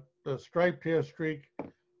the striped hair streak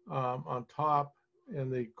on top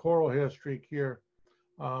and the coral hair streak here.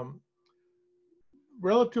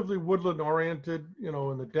 Relatively woodland oriented,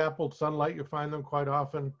 in the dappled sunlight, you find them quite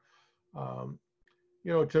often.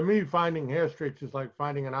 To me, finding hair streaks is like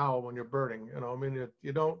finding an owl when you're birding. I mean,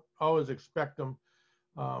 you don't always expect them,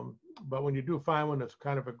 but when you do find one, it's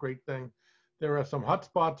kind of a great thing. There are some hot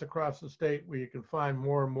spots across the state where you can find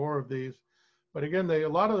more and more of these. But again, a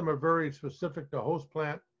lot of them are very specific to host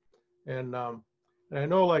plant. And I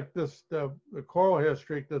know, like this, the coral hair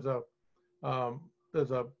streak, there's a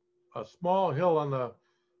small hill on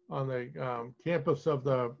the campus of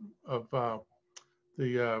the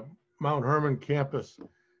Mount Herman campus,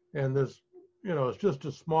 and there's it's just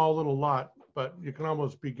a small little lot, but you can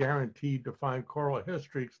almost be guaranteed to find coral hair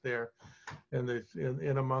streaks there, and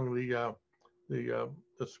in among the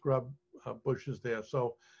scrub bushes there.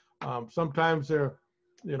 So sometimes they're,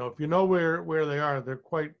 if you know where they are, they're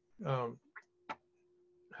quite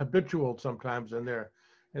habitual sometimes in their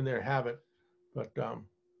habit, but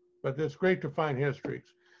it's great to find hair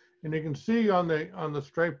streaks. And you can see on the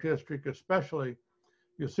striped hair streak especially,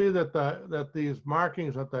 you see that these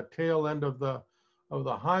markings at the tail end of the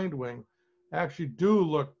hind wing actually do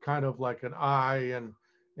look kind of like an eye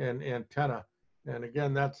and antenna. And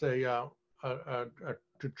again, that's to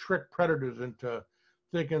trick predators into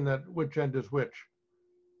thinking that which end is which.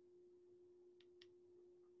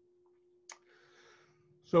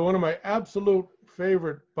 So one of my absolute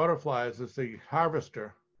favorite butterflies is the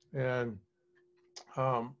harvester, and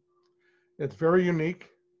it's very unique.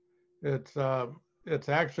 It's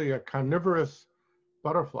actually a carnivorous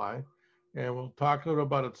butterfly, and we'll talk a little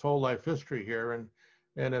about its whole life history here.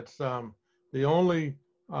 And it's the only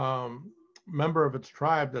member of its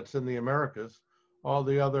tribe that's in the Americas. All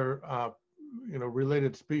the other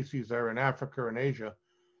related species are in Africa and Asia,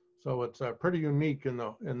 so it's pretty unique in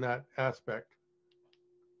that aspect.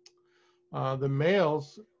 The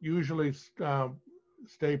males usually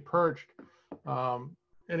stay perched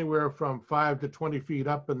anywhere from 5 to 20 feet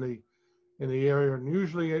up in the area, and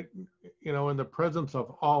usually, in the presence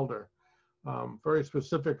of alder. Very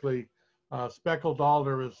specifically, speckled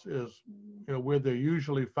alder is where they're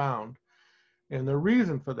usually found, and the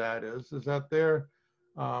reason for that is that their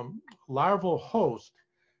larval host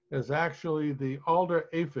is actually the alder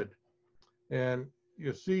aphid, and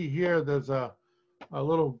you see here there's a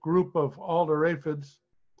little group of alder aphids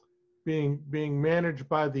being managed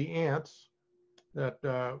by the ants that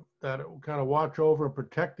kind of watch over and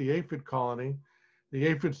protect the aphid colony. The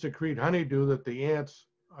aphids secrete honeydew that the ants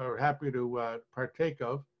are happy to partake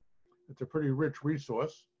of. it's a pretty rich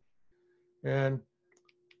resource. And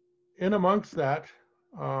in amongst that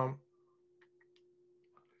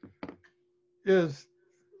is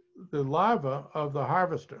the larva of the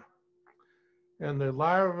harvester. And the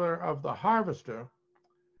larva of the harvester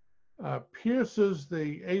pierces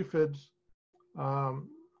the aphids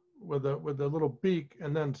with a little beak,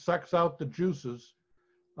 and then sucks out the juices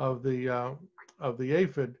of the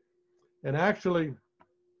aphid. And actually,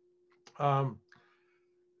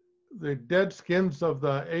 the dead skins of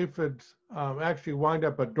the aphids actually wind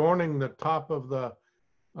up adorning the top of the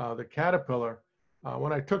caterpillar.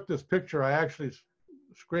 When I took this picture, I actually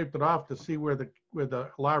scraped it off to see where the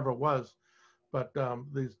larva was, but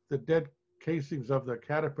the dead casings of the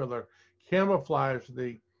caterpillar camouflage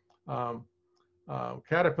the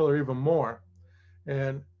caterpillar even more.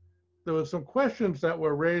 And there was some questions that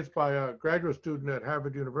were raised by a graduate student at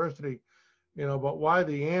Harvard University, about why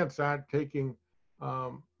the ants aren't taking,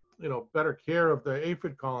 better care of the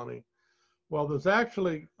aphid colony. Well, there's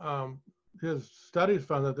actually, his studies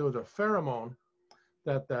found that there was a pheromone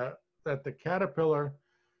that the caterpillar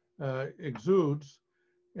exudes,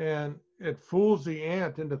 and it fools the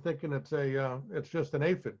ant into thinking it's just an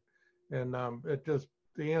aphid, and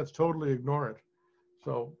the ants totally ignore it.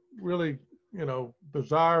 So really,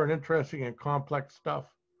 bizarre and interesting and complex stuff.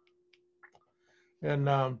 And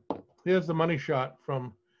here's the money shot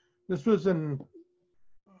from, this was in,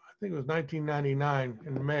 I think it was 1999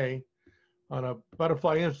 in May, on a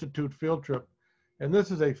Butterfly Institute field trip. And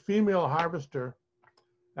this is a female harvester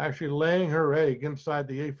actually laying her egg inside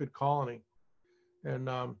the aphid colony. And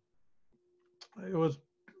there was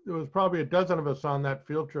probably a dozen of us on that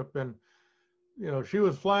field trip, and she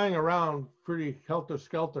was flying around pretty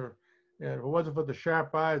helter-skelter, and if it wasn't for the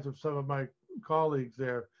sharp eyes of some of my colleagues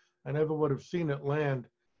there, I never would have seen it land.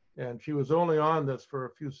 And she was only on this for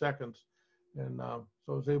a few seconds, and so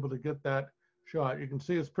I was able to get that shot. You can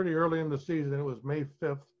see it's pretty early in the season. It was May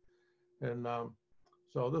 5th, and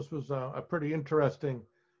so this was a pretty interesting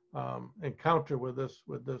encounter with this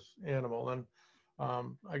animal. And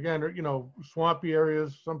again, swampy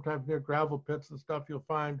areas, sometimes near gravel pits and stuff, you'll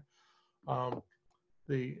find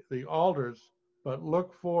the alders, but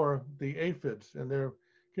look for the aphids, and there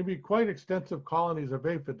can be quite extensive colonies of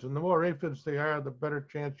aphids, and the more aphids they are, the better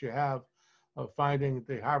chance you have of finding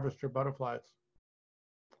the harvester butterflies.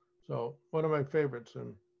 So one of my favorites,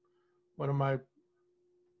 and one of my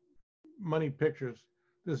money pictures.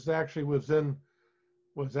 This actually was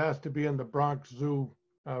asked to be in the Bronx Zoo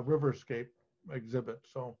Riverscape exhibit.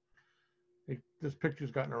 So this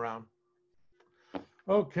picture's gotten around.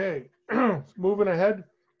 Okay, moving ahead,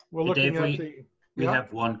 we're looking Dave, at we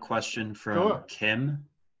have one question from Kim.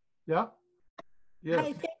 Yeah. Yes.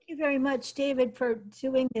 Hi, thank you very much, David, for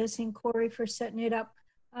doing this, and Corey for setting it up.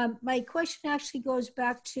 My question actually goes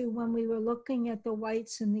back to when we were looking at the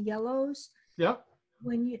whites and the yellows. Yeah.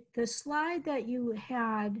 When the slide that you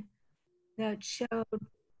had that showed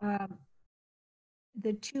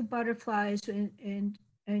the two butterflies, and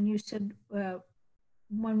you said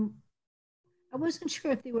one, I wasn't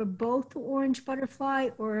sure if they were both the orange butterfly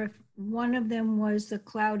or if one of them was the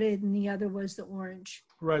clouded and the other was the orange.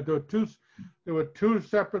 Right. There were two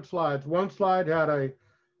separate slides. One slide had a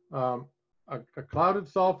clouded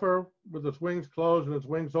sulfur with its wings closed and its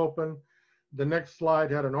wings open. The next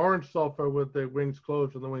slide had an orange sulfur with the wings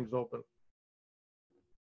closed and the wings open.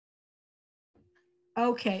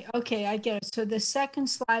 Okay, I get it. So the second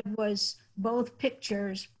slide was both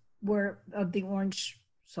pictures were of the orange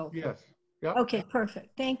sulfur. Yes. Yep. Okay,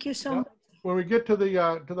 perfect. Thank you so much. When we get to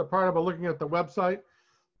the part about looking at the website,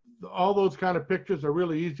 all those kind of pictures are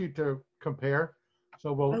really easy to compare.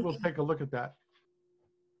 So we'll take a look at that.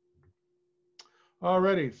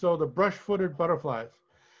 Alrighty, so the brush-footed butterflies.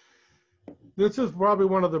 This is probably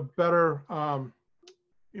one of the better,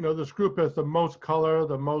 this group has the most color,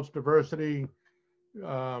 the most diversity.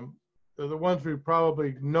 They're the ones we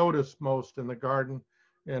probably notice most in the garden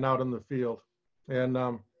and out in the field.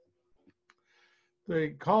 And they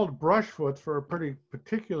called brushfoots for a pretty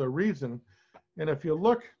particular reason. And if you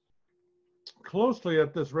look closely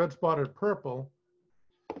at this red spotted purple,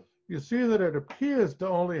 you see that it appears to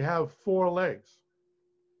only have 4 legs.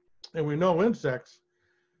 And we know insects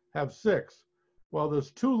have 6. Well,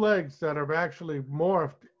 there's 2 legs that have actually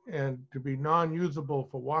morphed and to be non-usable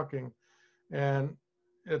for walking. And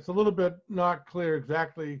it's a little bit not clear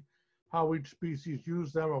exactly how each species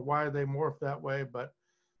use them or why they morph that way, but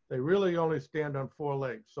they really only stand on 4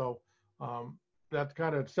 legs. So that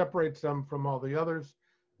kind of separates them from all the others.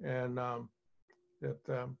 And it's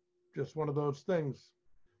just one of those things.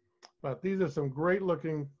 But these are some great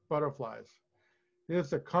looking butterflies. Here's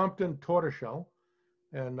the Compton tortoiseshell.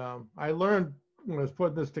 And I learned when I was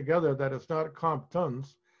putting this together that it's not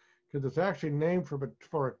Compton's, because it's actually named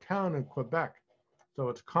for a town in Quebec. So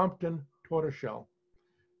it's Compton tortoiseshell.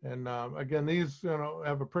 And again, these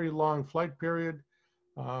have a pretty long flight period.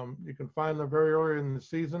 You can find them very early in the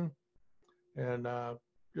season, and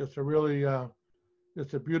just a really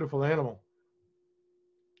just a beautiful animal.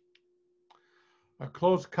 A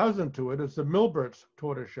close cousin to it is the Milbert's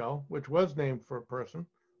tortoiseshell, which was named for a person,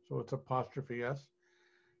 so it's apostrophe S.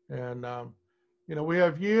 And we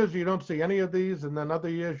have years you don't see any of these, and then other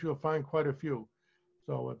years you'll find quite a few.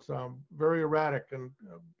 So it's very erratic, and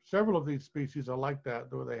several of these species are like that,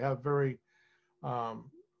 though they have very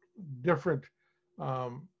different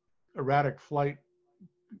erratic flight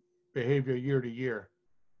behavior year to year.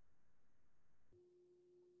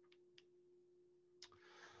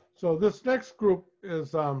 So this next group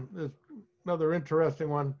is another interesting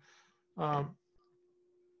one. I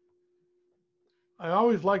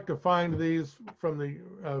always like to find these from the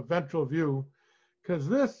ventral view, because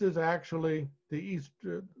this is actually the east.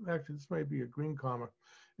 Actually, this may be a green comma.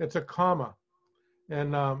 It's a comma,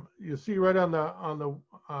 and you see right on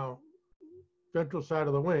the ventral side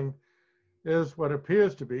of the wing is what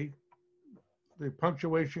appears to be the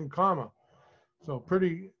punctuation comma. So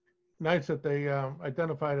pretty nice that they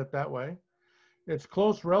identified it that way. Its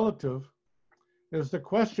close relative is the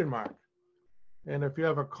question mark, and if you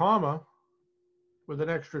have a comma with an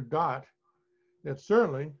extra dot, it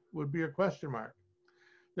certainly would be a question mark.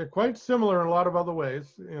 They're quite similar in a lot of other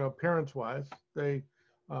ways, appearance-wise. They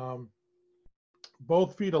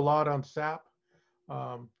both feed a lot on sap.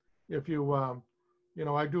 If you,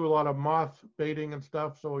 I do a lot of moth baiting and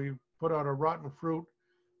stuff, so you put out a rotten fruit,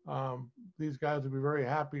 these guys would be very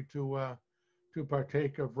happy to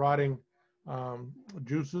partake of rotting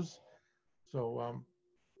juices. So,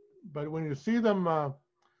 but when you see them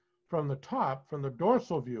from the top, from the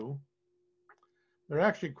dorsal view, they're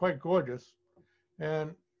actually quite gorgeous,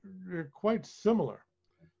 and they're quite similar.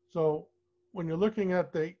 So when you're looking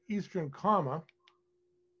at the eastern comma,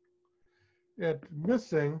 it's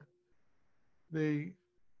missing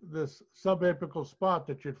this subapical spot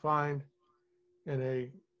that you'd find in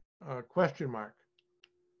a question mark.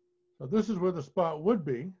 So this is where the spot would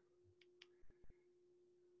be.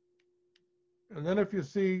 And then if you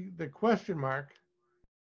see the question mark,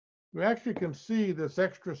 you actually can see this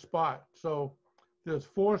extra spot. So there's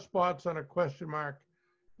 4 spots on a question mark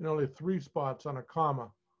and only 3 spots on a comma.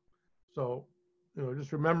 So,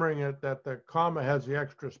 just remembering it that the comma has the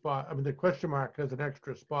extra spot. I mean, the question mark has an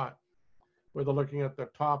extra spot, whether looking at the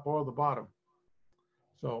top or the bottom.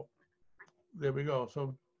 So there we go.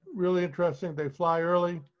 So really interesting. They fly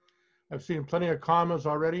early. I've seen plenty of commas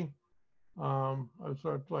already. I've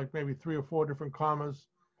sort of like maybe 3 or 4 different commas,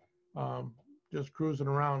 just cruising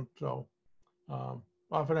around. So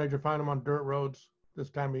often I just find them on dirt roads this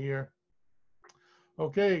time of year.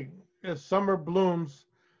 Okay, as summer blooms,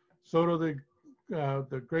 so do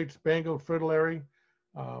the great spangled fritillary.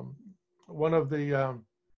 One of the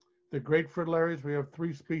great fritillaries, we have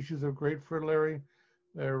 3 species of great fritillary.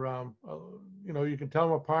 They're, you can tell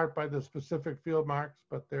them apart by the specific field marks,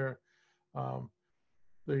 but they're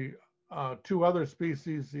the 2 other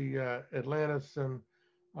species, the Atlantis and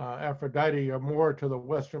Aphrodite, are more to the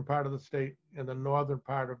western part of the state and the northern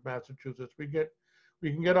part of Massachusetts. We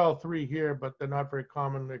can get all 3 here, but they're not very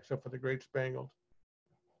common except for the great spangled.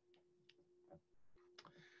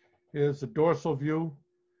 Here's the dorsal view.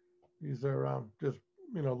 These are just,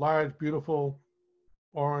 large, beautiful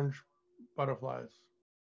orange butterflies.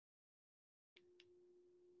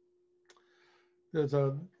 There's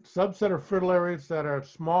a subset of fritillaries that are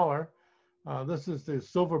smaller. This is the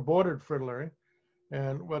silver bordered fritillary.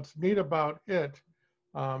 And what's neat about it,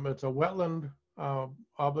 it's a wetland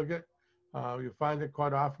obligate. You find it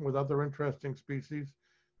quite often with other interesting species.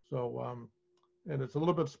 So, and it's a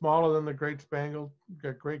little bit smaller than the great spangled,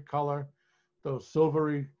 got great color, those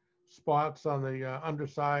silvery spots on the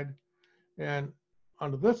underside. And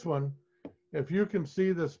on this one, if you can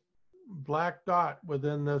see this black dot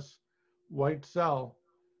within this white cell,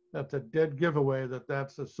 that's a dead giveaway that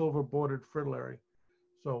that's a silver bordered fritillary.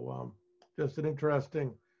 So just an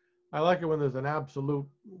interesting, I like it when there's an absolute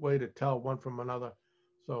way to tell one from another.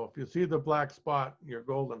 So if you see the black spot, you're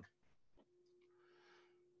golden.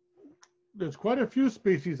 There's quite a few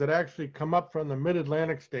species that actually come up from the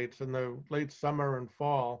mid-Atlantic states in the late summer and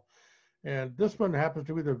fall. And this one happens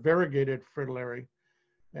to be the variegated fritillary.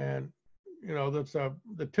 And, that's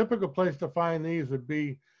the typical place to find these would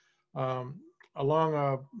be along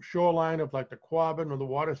a shoreline of like the Quabbin, or the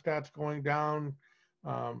water stats going down.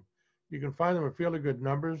 You can find them in fairly good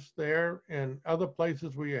numbers there, and other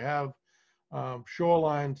places where you have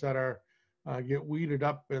shorelines that are get weeded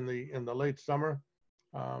up in the late summer.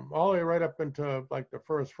 All the way right up into like the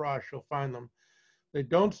first frost, you'll find them. They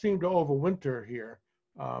don't seem to overwinter here.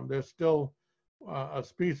 There's still a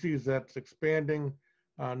species that's expanding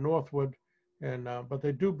northward, and but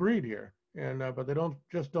they do breed here, and but they don't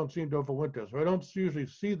seem to overwinter. So I don't usually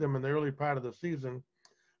see them in the early part of the season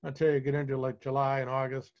until you get into like July and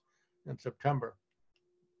August and September.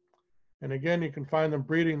 And again, you can find them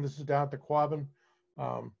breeding. This is down at the Quabbin.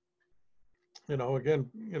 You know, again,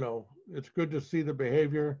 you know, it's good to see the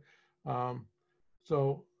behavior.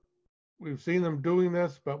 So we've seen them doing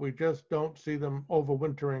this, but we just don't see them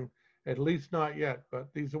overwintering, at least not yet.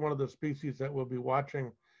 But these are one of the species that we'll be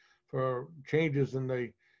watching for changes in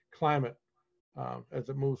the climate as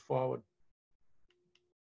it moves forward.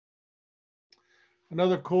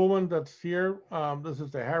 Another cool one that's here, this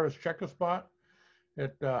is the Harris checker spot.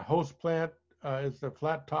 Host plant is the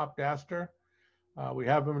flat-topped aster. We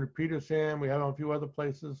have them in Petersham. We have them in a few other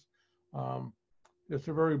places. It's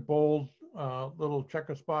a very bold little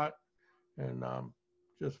checker spot, and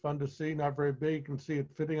just fun to see. Not very big. You can see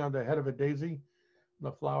it fitting on the head of a daisy,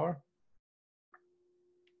 the flower.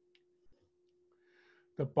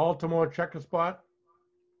 The Baltimore checker spot,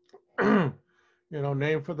 you know,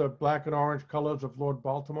 named for the black and orange colors of Lord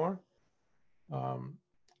Baltimore.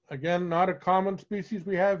 Again, not a common species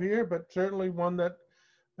we have here, but certainly one that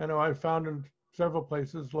I know I've found in several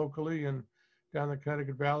places locally and down the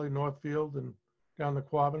Connecticut Valley, Northfield, and down the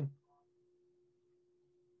Quabbin.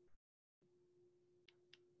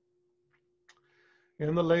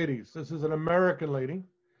 And the ladies. This is an American lady,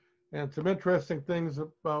 and some interesting things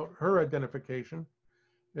about her identification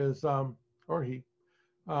is, or he,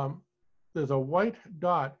 there's a white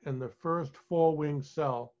dot in the first four-wing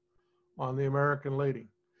cell on the American lady.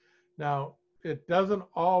 Now, it doesn't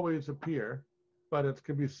always appear, but it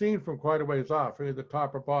can be seen from quite a ways off, either the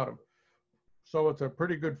top or bottom. So it's a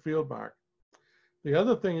pretty good field mark. The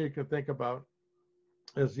other thing you can think about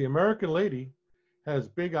is the American lady has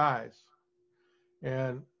big eyes,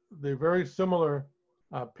 and the very similar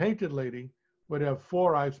painted lady would have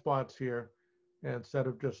 4 eye spots here instead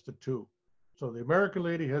of just the 2. So the American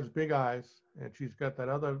lady has big eyes, and she's got that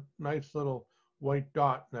other nice little white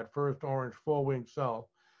dot in that first orange 4-wing cell.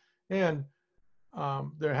 And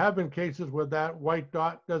there have been cases where that white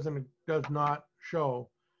dot does not show,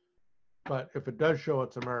 but if it does show,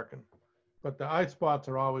 it's American. But the eye spots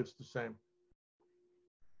are always the same.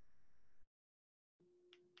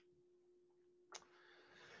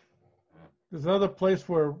 There's another place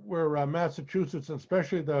where Massachusetts, and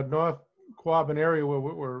especially the North Quabbin area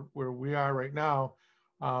where we are right now,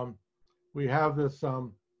 we have this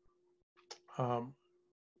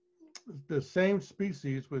the same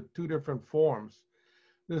species with 2 different forms.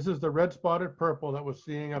 This is the red-spotted purple that we're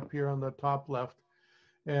seeing up here on the top left,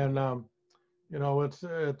 and you know, it's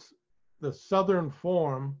the southern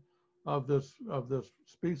form of this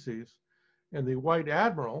species, and the white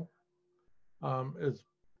admiral is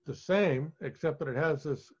the same, except that it has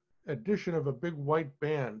this addition of a big white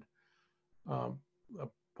band, a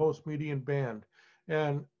post-median band.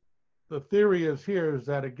 And the theory is here is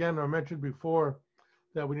that, again, I mentioned before,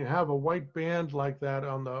 that when you have a white band like that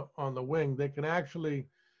on the wing, they can actually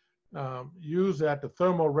use that to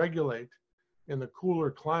thermoregulate in the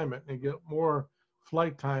cooler climate and get more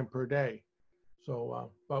flight time per day.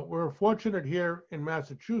 So, but we're fortunate here in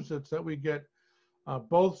Massachusetts that we get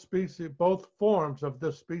both forms of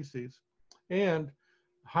this species and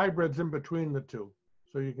hybrids in between the 2.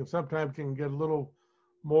 So sometimes you can get a little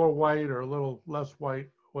more white or a little less white,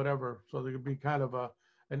 whatever. So there could be kind of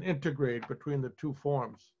an intergrade between the 2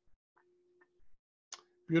 forms.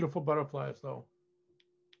 Beautiful butterflies, though.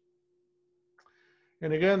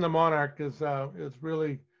 And again, the monarch is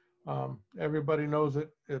really, everybody knows it.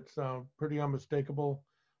 It's pretty unmistakable.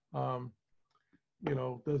 You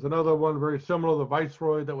know, there's another one very similar, the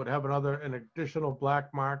Viceroy, that would have an additional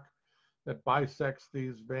black mark that bisects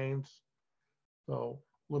these veins. So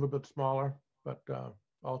a little bit smaller, but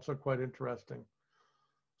also quite interesting.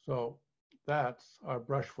 So that's our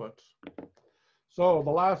brushfoots. So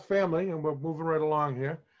the last family, and we're moving right along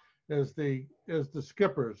here, is the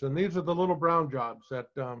skippers, and these are the little brown jobs that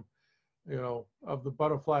you know, of the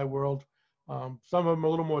butterfly world. Some of them are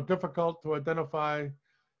a little more difficult to identify,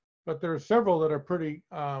 but there are several that are pretty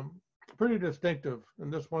distinctive.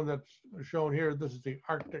 And this one that's shown here, this is the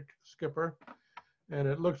Arctic skipper, and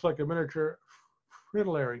it looks like a miniature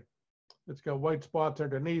fritillary. It's got white spots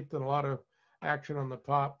underneath and a lot of action on the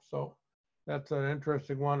top. So that's an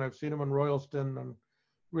interesting one. I've seen them in Royalston and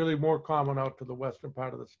really more common out to the western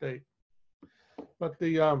part of the state. But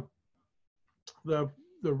the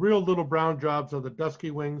the real little brown jobs are the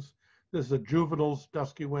dusky wings. This is a juvenile's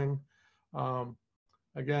dusky wing.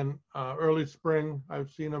 Again, early spring.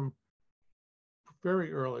 I've seen them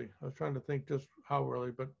very early. I was trying to think just how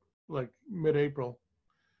early, but like mid-April,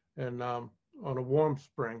 and on a warm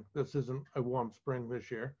spring. This isn't a warm spring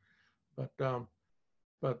this year, but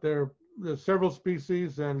there's several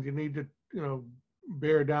species, and you need to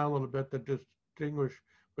bear down a little bit to distinguish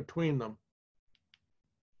between them.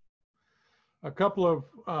 A couple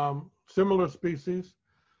of similar species.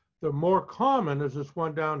 The more common is this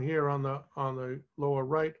one down here on the lower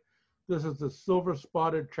right. This is the silver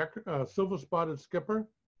spotted skipper,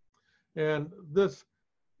 and this,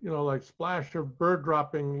 like splash of bird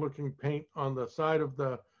dropping looking paint on the side of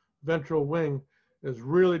the ventral wing is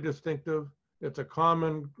really distinctive. It's a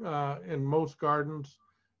common in most gardens,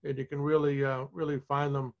 and you can really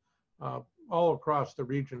find them all across the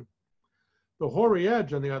region. The hoary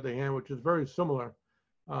edge, on the other hand, which is very similar,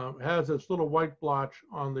 has this little white blotch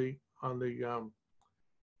on the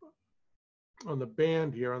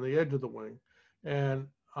band here on the edge of the wing, and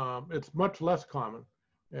it's much less common.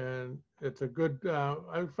 And it's a good.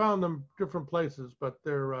 I found them different places, but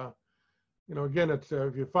they're again, it's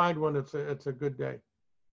if you find one, it's a good day.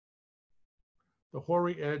 The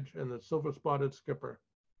hoary edge and the silver spotted skipper.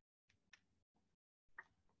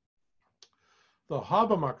 The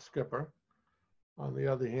Habermuck skipper, on the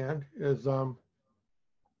other hand, is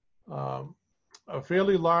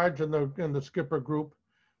fairly large in the skipper group.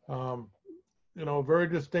 Very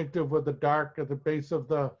distinctive with the dark at the base of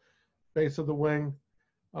the wing.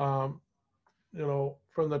 From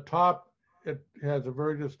the top, it has a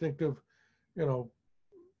very distinctive,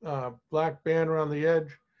 black band around the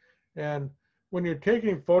edge. And when you're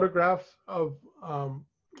taking photographs of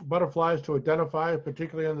butterflies to identify,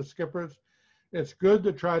 particularly on the skippers, it's good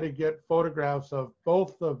to try to get photographs of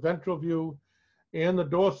both the ventral view and the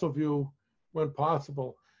dorsal view when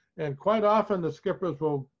possible. And quite often the skippers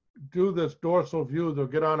will do this dorsal view. They'll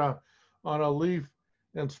get on a leaf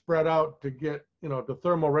and spread out to get, to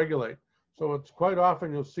thermoregulate. So it's quite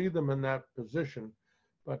often you'll see them in that position.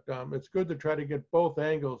 But it's good to try to get both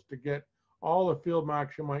angles to get all the field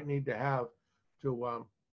marks you might need to have to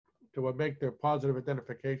make their positive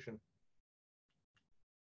identification.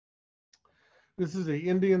 This is the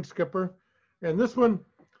Indian skipper. And this one,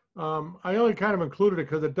 I only kind of included it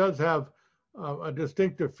because it does have a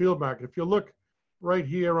distinctive field mark. If you look right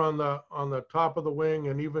here on the top of the wing,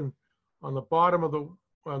 and even on the bottom of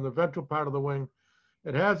on the ventral part of the wing,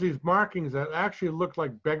 it has these markings that actually look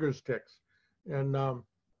like beggar's ticks. And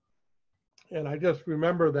I just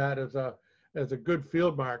remember that as a good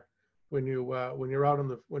field mark when you're out in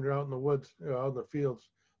the woods, out in the fields,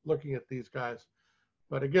 looking at these guys.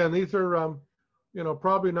 But again, these are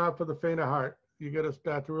probably not for the faint of heart. You got to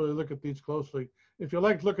start to really look at these closely. If you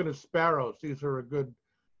like looking at sparrows, these are a good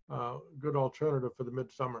alternative for the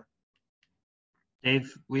midsummer.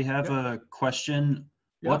 Dave, we have a question.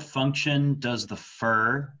 Yep. What function does the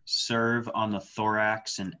fur serve on the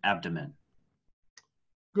thorax and abdomen?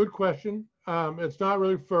 Good question. It's not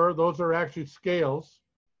really fur. Those are actually scales.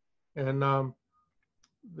 And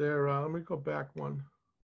they're, let me go back one.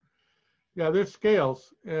 Yeah, they're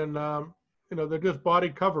scales. And, they're just body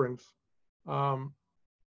coverings.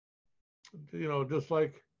 Just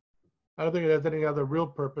like, I don't think it has any other real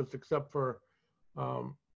purpose except for,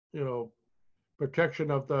 protection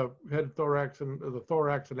of the head, thorax, and the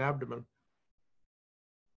thorax and abdomen.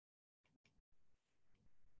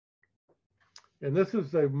 And this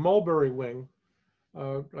is a mulberry wing,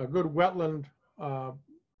 a good wetland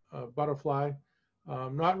butterfly.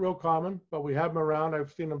 Not real common, but we have them around.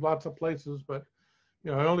 I've seen them lots of places, but I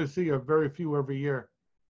only see a very few every year.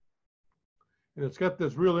 And it's got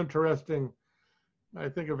this real interesting, I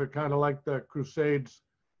think of it kind of like the Crusades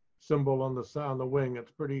symbol on the wing.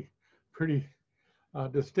 It's pretty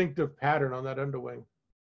distinctive pattern on that underwing.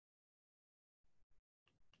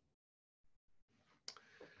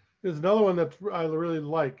 There's another one that I really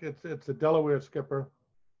like. It's a Delaware skipper,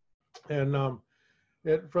 and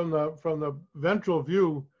from the ventral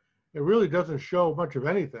view, it really doesn't show much of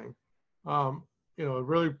anything.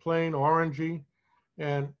 Really plain orangey,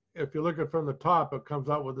 and if you look at it from the top, it comes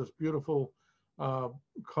out with this beautiful,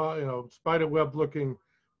 spider web looking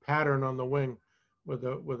pattern on the wing, with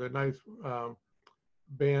a nice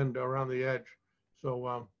band around the edge.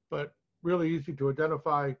 So, but really easy to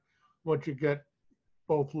identify once you get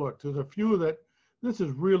both looks. There's a few that this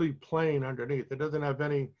is really plain underneath. It doesn't have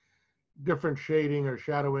any different shading or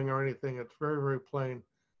shadowing or anything. It's very, very plain,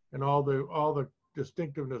 and all the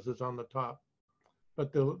distinctiveness is on the top.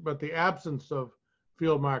 But the absence of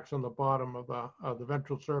field marks on the bottom of the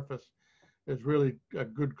ventral surface is really a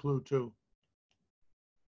good clue too.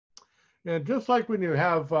 And just like when you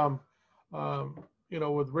have, you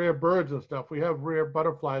know, with rare birds and stuff, we have rare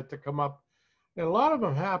butterflies that come up, and a lot of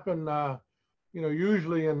them happen, you know,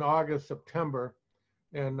 usually in August, September.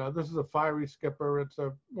 And this is a fiery skipper. It's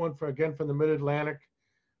a one for, again, from the mid-Atlantic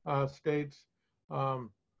states.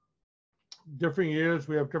 Different years,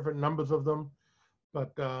 we have different numbers of them,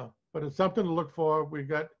 but it's something to look for. We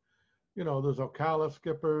got, you know, there's Ocala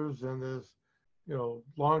skippers, and there's, you know,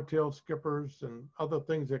 long-tailed skippers and other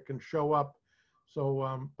things that can show up.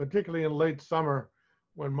 So particularly in late summer,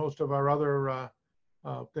 when most of our other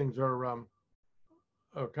things are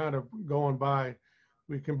kind of going by,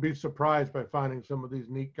 we can be surprised by finding some of these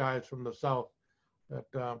neat guys from the south that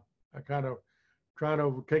are kind of trying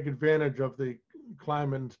to take advantage of the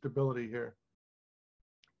climate and stability here.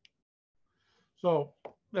 So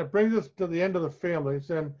that brings us to the end of the families,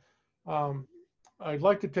 and I'd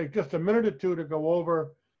like to take just a minute or two to go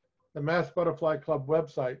over the Mass Butterfly Club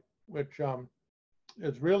website, which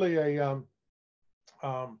is really a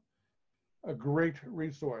great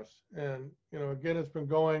resource. And, you know, again, it's been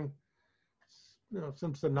going, you know,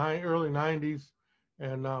 since the early 90s.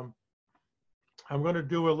 And I'm going to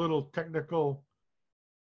do a little technical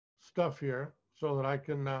stuff here so that I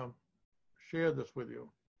can share this with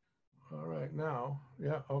you. All right, now,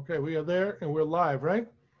 yeah, okay, we are there and we're live, right?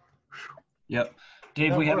 Yep.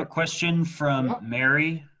 Dave, That we have a works. question from Yep.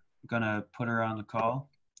 Mary. I'm gonna put her on the call.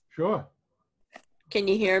 Sure. Can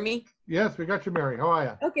you hear me? Yes, we got you, Mary. How are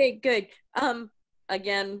you? Okay, good.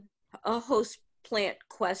 Again, a host plant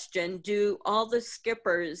question. Do all the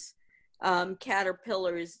skippers,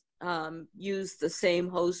 caterpillars, use the same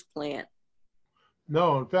host plant?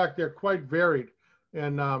 No, in fact, they're quite varied.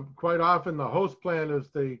 And quite often the host plant is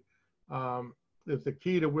the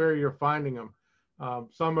key to where you're finding them.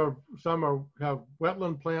 Some have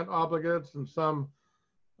wetland plant obligates, and some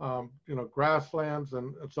you know, grasslands,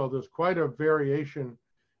 and so there's quite a variation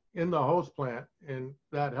in the host plant, and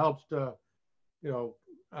that helps to, you know,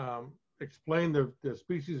 explain the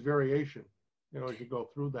species variation, you know, as you go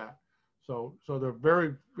through that. So they're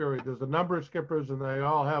very varied. There's a number of skippers, and they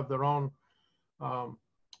all have their own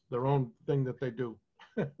thing that they do.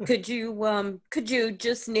 Could you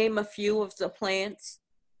just name a few of the plants?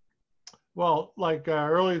 Well, like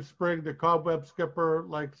early spring, the cobweb skipper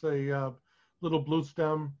likes a little blue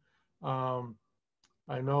stem. I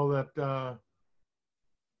know that,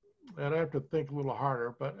 and I have to think a little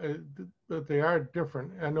harder, but they are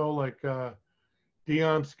different. I know, like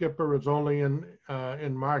Dion skipper is only in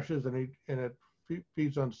marshes, and it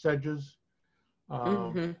feeds on sedges.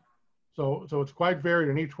 So it's quite varied,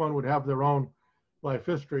 and each one would have their own life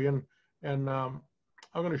history. And I'm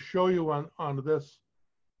going to show you on this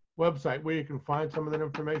website where you can find some of that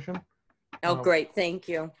information. Oh, great, thank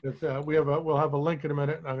you. We'll have a link in a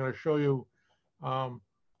minute, and I'm going to show you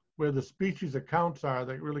where the species accounts are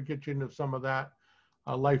that really get you into some of that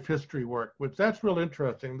life history work, which that's real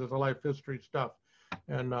interesting. There's a life history stuff.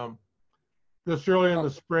 And this early in the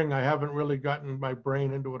spring, I haven't really gotten my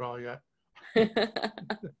brain into it all yet.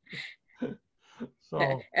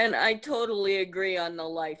 So, and I totally agree on the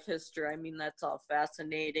life history. I mean, that's all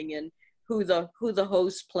fascinating, and who the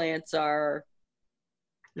host plants are.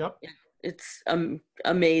 Yep. It's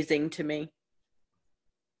amazing to me.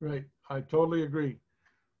 Right, I totally agree.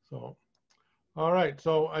 So, all right,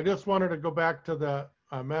 so I just wanted to go back to the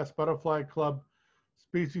Mass Butterfly Club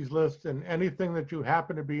species list, and anything that you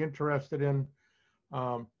happen to be interested in.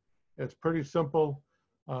 It's pretty simple.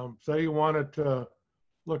 Say you wanted to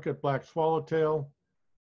look at black swallowtail,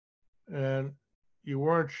 and you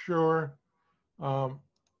weren't sure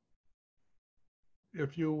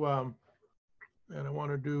if you, and I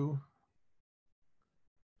want to do,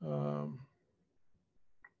 what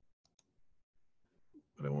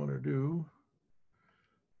I want to do,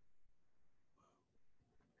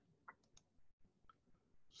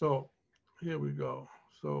 so here we go.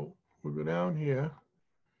 So we'll go down here.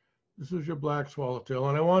 This is your black swallowtail,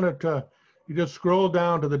 and I wanted to, you just scroll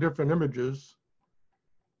down to the different images,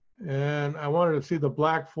 and I wanted to see the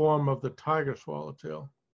black form of the tiger swallowtail,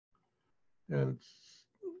 and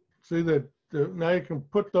see that now you can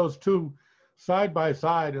put those two side by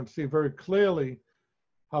side and see very clearly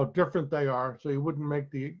how different they are. So you wouldn't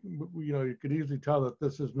make the, you know, you could easily tell that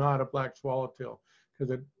this is not a black swallowtail,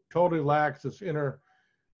 because it totally lacks this inner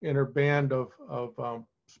band of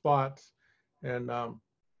spots, and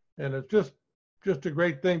it's just a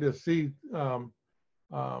great thing to see, you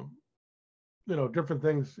know, different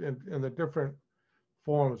things in the different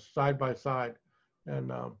forms side by side,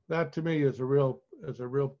 and that to me is a real,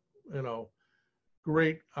 you know,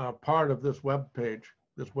 great part of this web page,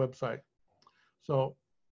 this website. So,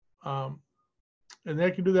 and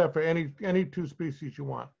they can do that for any two species you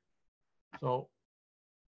want. So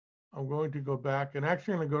I'm going to go back and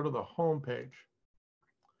actually I'm going to go to the home page.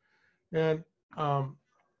 And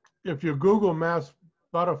if you Google Mass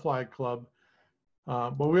Butterfly Club,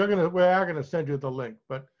 but we are going to send you the link.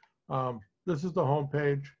 But this is the home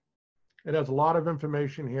page. It has a lot of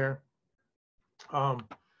information here.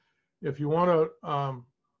 If you want to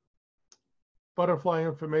butterfly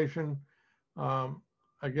information,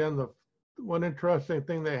 again, the one interesting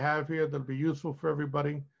thing they have here that'll be useful for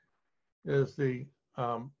everybody is the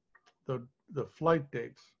flight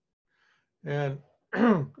dates. And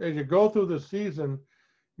as you go through the season,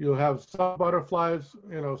 you'll have some butterflies,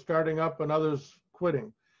 starting up and others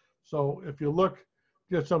quitting. So if you look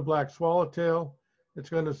just on black swallowtail, it's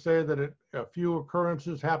going to say that a few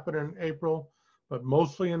occurrences happen in April, but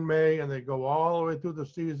mostly in May, and they go all the way through the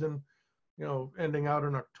season, ending out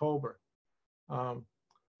in October.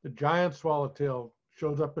 The giant swallowtail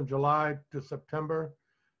shows up in July to September,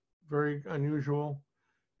 very unusual.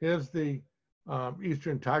 Here's the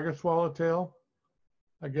eastern tiger swallowtail.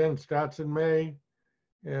 Again, starts in May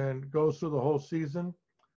and goes through the whole season.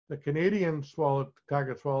 The Canadian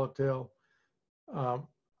tiger swallowtail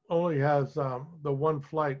only has the one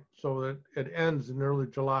flight, so that it ends in early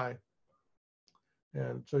July.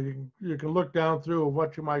 And so you can look down through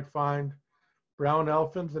what you might find. Brown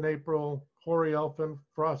elfins in April, hoary elfin,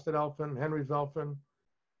 frosted elfin, Henry's elfin,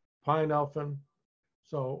 pine elfin.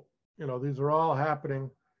 So, these are all happening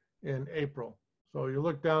in April. So you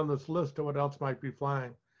look down this list of what else might be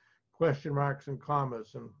flying, question marks and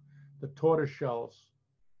commas, and the tortoise shells.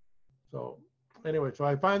 So anyway, so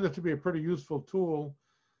I find this to be a pretty useful tool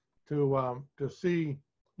to see,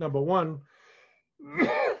 number one,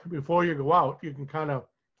 before you go out, you can kind of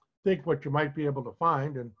think what you might be able to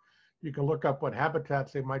find, and you can look up what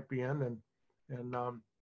habitats they might be in and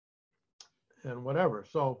whatever.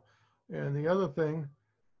 So, and the other thing.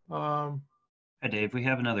 Hi, Dave. We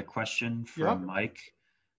have another question from Mike.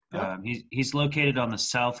 Yeah. He's located on the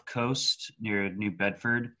south coast near New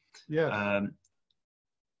Bedford. Yes.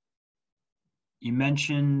 You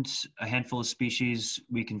mentioned a handful of species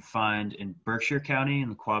we can find in Berkshire County in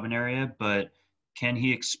the Quabbin area, but can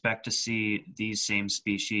he expect to see these same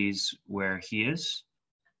species where he is?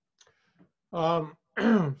 Some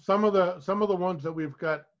of the ones that we've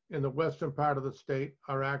got in the western part of the state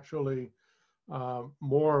are actually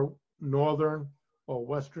more northern or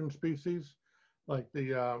western species, like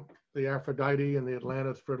the Aphrodite and the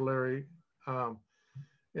Atlantis fritillary. But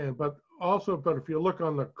if you look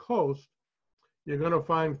on the coast, you're going to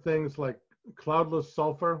find things like cloudless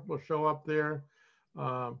sulfur will show up there,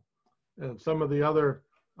 and some of the other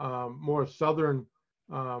more southern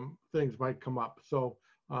things might come up. So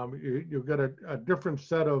you've got a different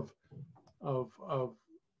set of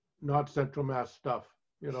not Central Mass stuff.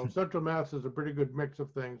 Central Mass is a pretty good mix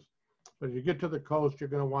of things, but if you get to the coast, you're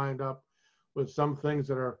going to wind up with some things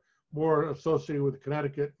that are more associated with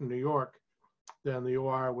Connecticut and New York than you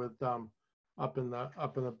are with up in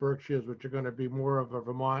the Berkshires, which are going to be more of a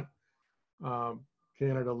Vermont,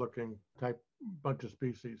 Canada-looking type bunch of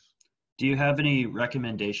species. Do you have any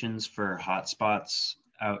recommendations for hotspots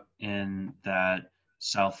out in that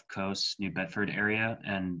South Coast, New Bedford area?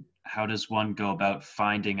 And how does one go about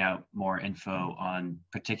finding out more info on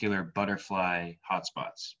particular butterfly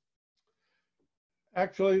hotspots?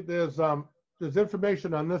 Actually, there's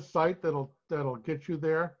information on this site that'll get you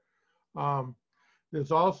there.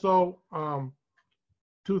 There's also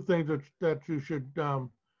two things that you should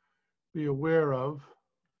be aware of.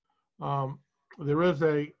 There is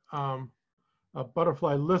a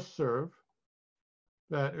butterfly listserv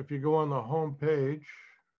that if you go on the home page,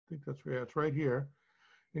 I think that's where it's right here,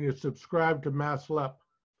 and you subscribe to MassLep,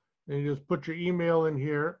 and you just put your email in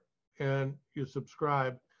here and you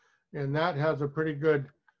subscribe, and that has a pretty good,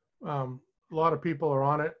 a lot of people are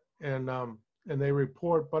on it, and they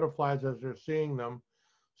report butterflies as they're seeing them,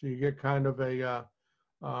 so you get kind of a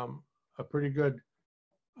pretty good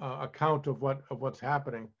account of what's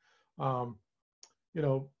happening. I'm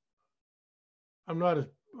not as,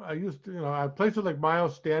 I used to, places like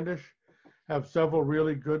Miles Standish have several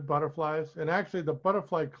really good butterflies. And actually the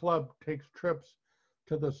Butterfly Club takes trips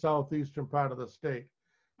to the southeastern part of the state.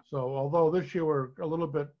 So although this year we're a little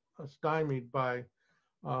bit stymied by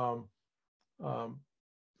the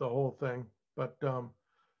whole thing, but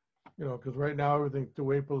because right now everything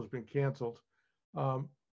through April has been canceled.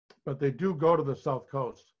 But they do go to the South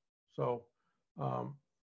Coast. So,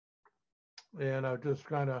 and I'll just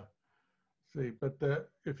kind of see, but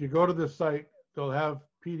if you go to this site, they'll have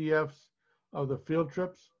PDFs of the field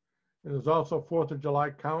trips. And there's also 4th of July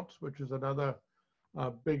counts, which is another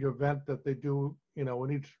big event that they do, you know,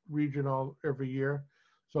 in each region every year.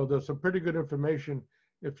 So there's some pretty good information.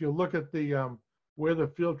 If you look at the where the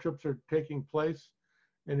field trips are taking place,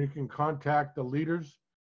 and you can contact the leaders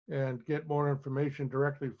and get more information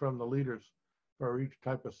directly from the leaders for each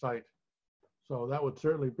type of site. So that would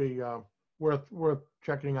certainly be worth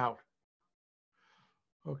checking out.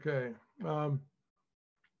 Okay.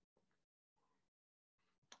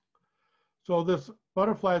 So this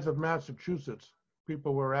Butterflies of Massachusetts,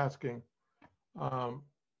 people were asking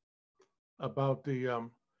about the you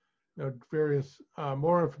know, various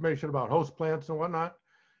more information about host plants and whatnot.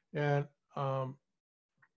 And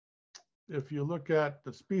if you look at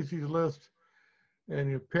the species list and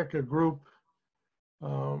you pick a group,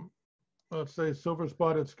 let's say silver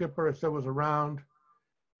spotted skipper, I said was around,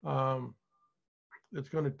 it's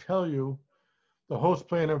going to tell you the host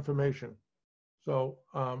plant information. So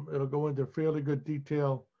it'll go into fairly good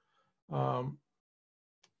detail.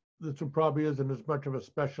 This one probably isn't as much of a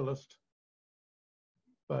specialist,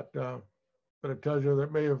 but it tells you that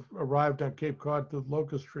it may have arrived on Cape Cod through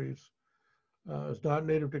locust trees. It's not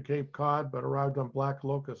native to Cape Cod, but arrived on black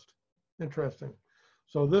locust. Interesting.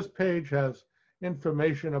 So this page has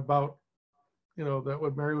information about, you know, that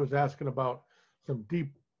what Mary was asking about, some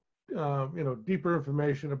deep, you know, deeper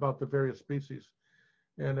information about the various species.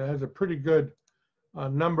 And it has a pretty good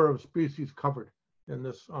number of species covered in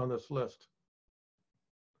this, on this list.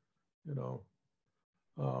 You know,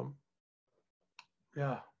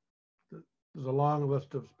 yeah, there's a long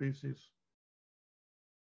list of species.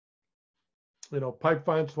 You know,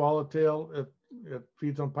 pipevine swallowtail, it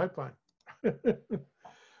feeds on pipevine.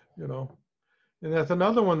 You know, and that's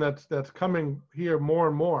another one that's coming here more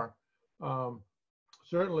and more.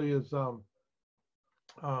 Certainly is. I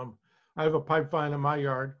have a pipevine in my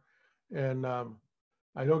yard, and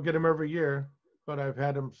I don't get them every year, but I've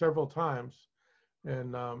had them several times.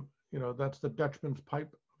 And you know, that's the Dutchman's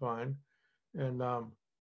pipe vine, and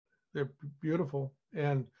they're beautiful.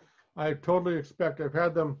 And I totally expect, I've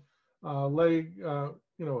had them you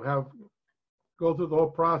know, go through the whole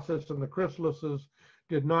process, and the chrysalises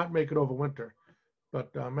did not make it over winter, but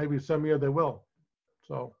maybe some year they will.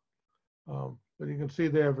 So, but you can see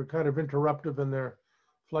they're kind of interruptive in their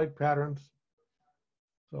flight patterns.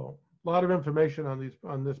 So a lot of information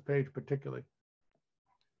on this page particularly.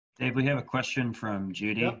 Dave, we have a question from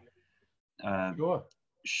Judy. Yep. Sure.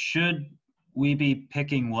 Should we be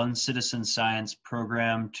picking one citizen science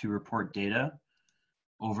program to report data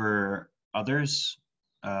over others?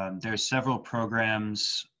 There's several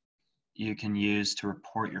programs you can use to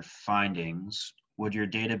report your findings. Would your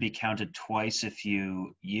data be counted twice if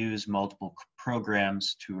you use multiple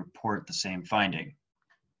programs to report the same finding?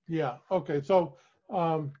 Yeah, okay, so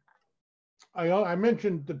I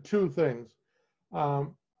mentioned the two things.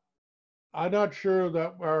 I'm not sure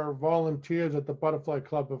that our volunteers at the Butterfly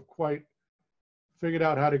Club have quite figured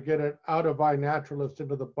out how to get it out of iNaturalist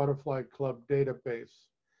into the Butterfly Club database.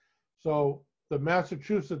 So the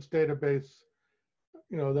Massachusetts database,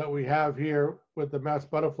 you know, that we have here with the Mass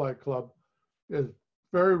Butterfly Club is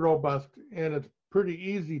very robust, and it's pretty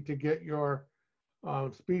easy to get your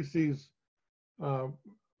species,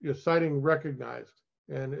 your sighting recognized.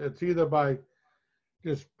 And it's either by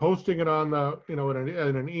just posting it on the, you know,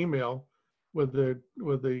 in an email with the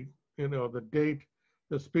you know, the date,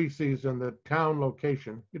 the species, and the town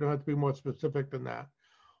location. You don't have to be more specific than that.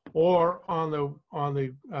 Or on the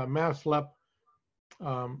MassLep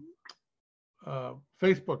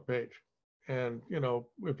Facebook page. And you know,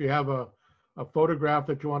 if you have a photograph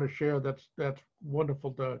that you want to share, that's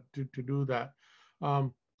wonderful to do that.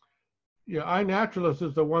 Yeah, iNaturalist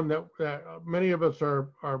is the one that many of us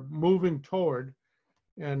are moving toward,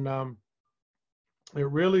 and it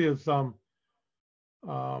really is.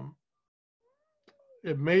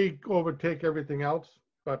 It may overtake everything else,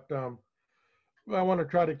 but I want to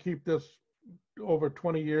try to keep this over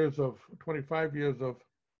 25 years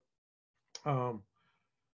of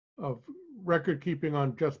record keeping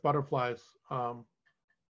on just butterflies, you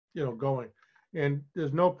know, going. And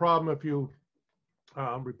there's no problem if you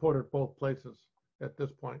report at both places at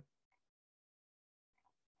this point.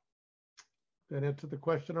 That answer the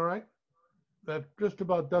question all right? That just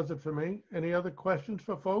about does it for me. Any other questions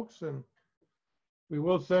for folks? And we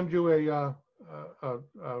will send you a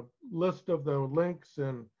list of the links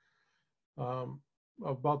and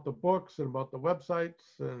about the books and about the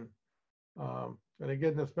websites. And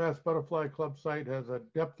again, this Mass Butterfly Club site has a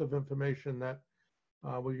depth of information that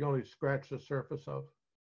we only scratch the surface of.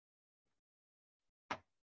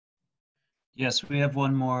 Yes, we have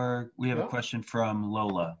one more. We have Yeah. a question from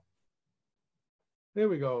Lola. Here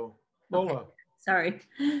we go. Lola. Okay. Sorry.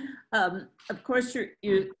 Of course,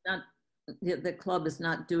 you're not, the club is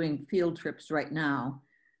not doing field trips right now,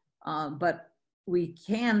 but we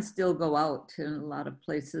can still go out in a lot of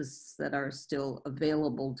places that are still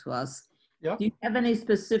available to us. Yeah. Do you have any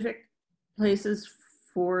specific places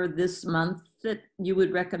for this month that you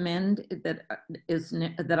would recommend that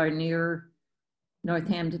are near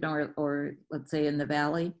Northampton or let's say in the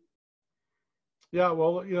Valley? Yeah,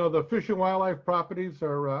 well, the Fish and Wildlife properties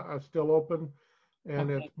are still open,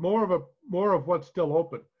 and Okay. it's more of what's still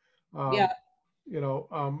open. Yeah.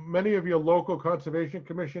 Many of your local conservation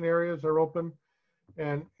commission areas are open,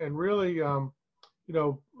 and really, I'm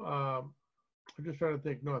just trying to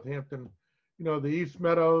think. Northampton, the East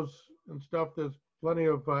Meadows and stuff. There's plenty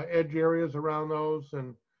of edge areas around those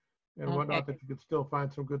and whatnot that you could still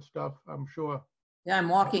find some good stuff, I'm sure. Yeah, I'm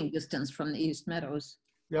walking distance from the East Meadows.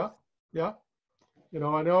 Yeah, yeah.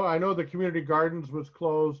 I know the community gardens was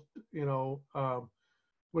closed,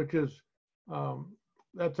 which is,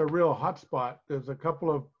 that's a real hot spot. There's a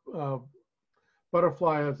couple of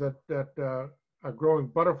butterflies that are growing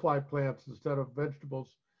butterfly plants instead of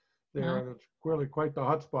vegetables there, and it's really quite the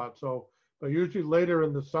hot spot. So, but usually later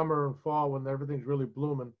in the summer and fall when everything's really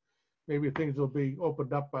blooming, maybe things will be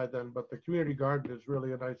opened up by then. But the community garden is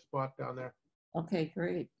really a nice spot down there. Okay,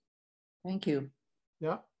 great. Thank you.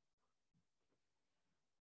 Yeah.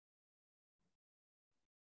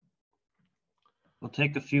 We'll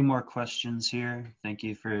take a few more questions here. Thank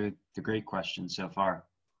you for the great questions so far.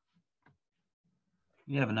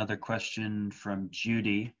 We have another question from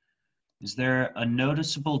Judy. Is there a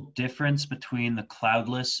noticeable difference between the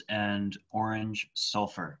cloudless and orange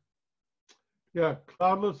sulfur? Yeah,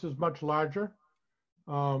 cloudless is much larger.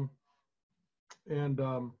 Yeah,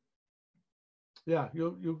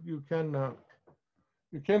 you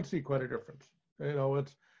can see quite a difference.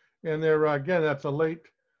 And there again, that's a late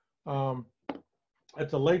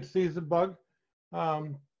season bug.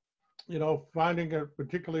 Finding it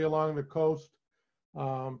particularly along the coast.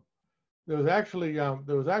 There was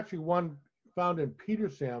actually one found in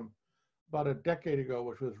Petersham about a decade ago,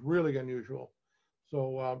 which was really unusual.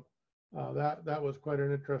 So that was quite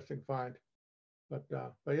an interesting find. But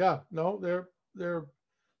yeah, no, they're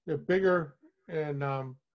bigger, and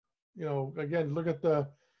again, look at the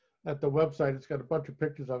website. It's got a bunch of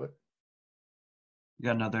pictures of it. We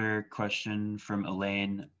got another question from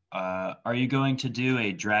Elaine. Are you going to do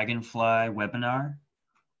a dragonfly webinar?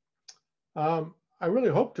 I really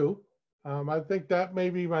hope to. I think that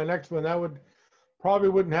may be my next one. That probably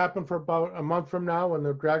wouldn't happen for about a month from now when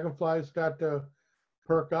the dragonflies start to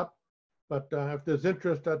perk up. But if there's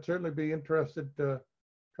interest, I'd certainly be interested to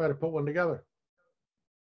try to put one together.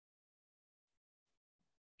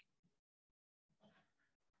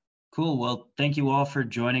 Cool. Well, thank you all for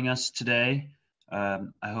joining us today. I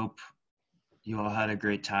hope you all had a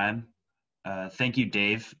great time. Thank you,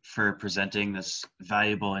 Dave, for presenting this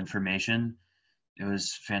valuable information. It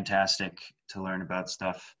was fantastic to learn about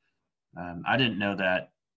stuff. I didn't know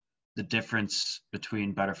that the difference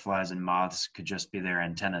between butterflies and moths could just be their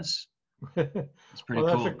antennas. It's pretty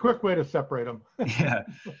well, cool. That's a quick way to separate them. Yeah.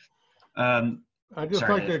 I'd just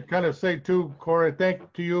like to kind of say too, Corey,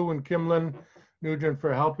 thank to you and Kimlin Nugent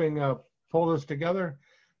for helping pull this together.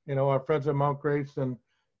 Our friends at Mount Grace, and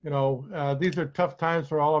these are tough times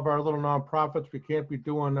for all of our little nonprofits. We can't be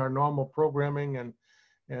doing our normal programming, and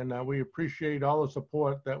we appreciate all the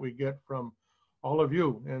support that we get from all of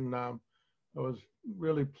you. And I was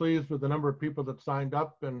really pleased with the number of people that signed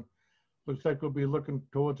up, and looks like we'll be looking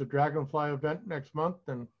towards a dragonfly event next month.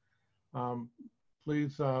 And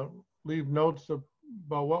please leave notes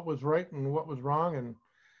about what was right and what was wrong, and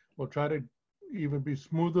we'll try to even be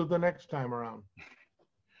smoother the next time around.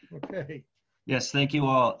 Okay. Yes, thank you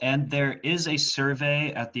all. And there is a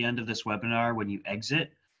survey at the end of this webinar when you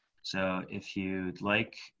exit. So if you'd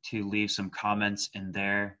like to leave some comments in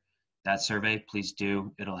there, that survey, please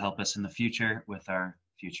do. It'll help us in the future with our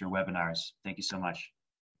future webinars. Thank you so much.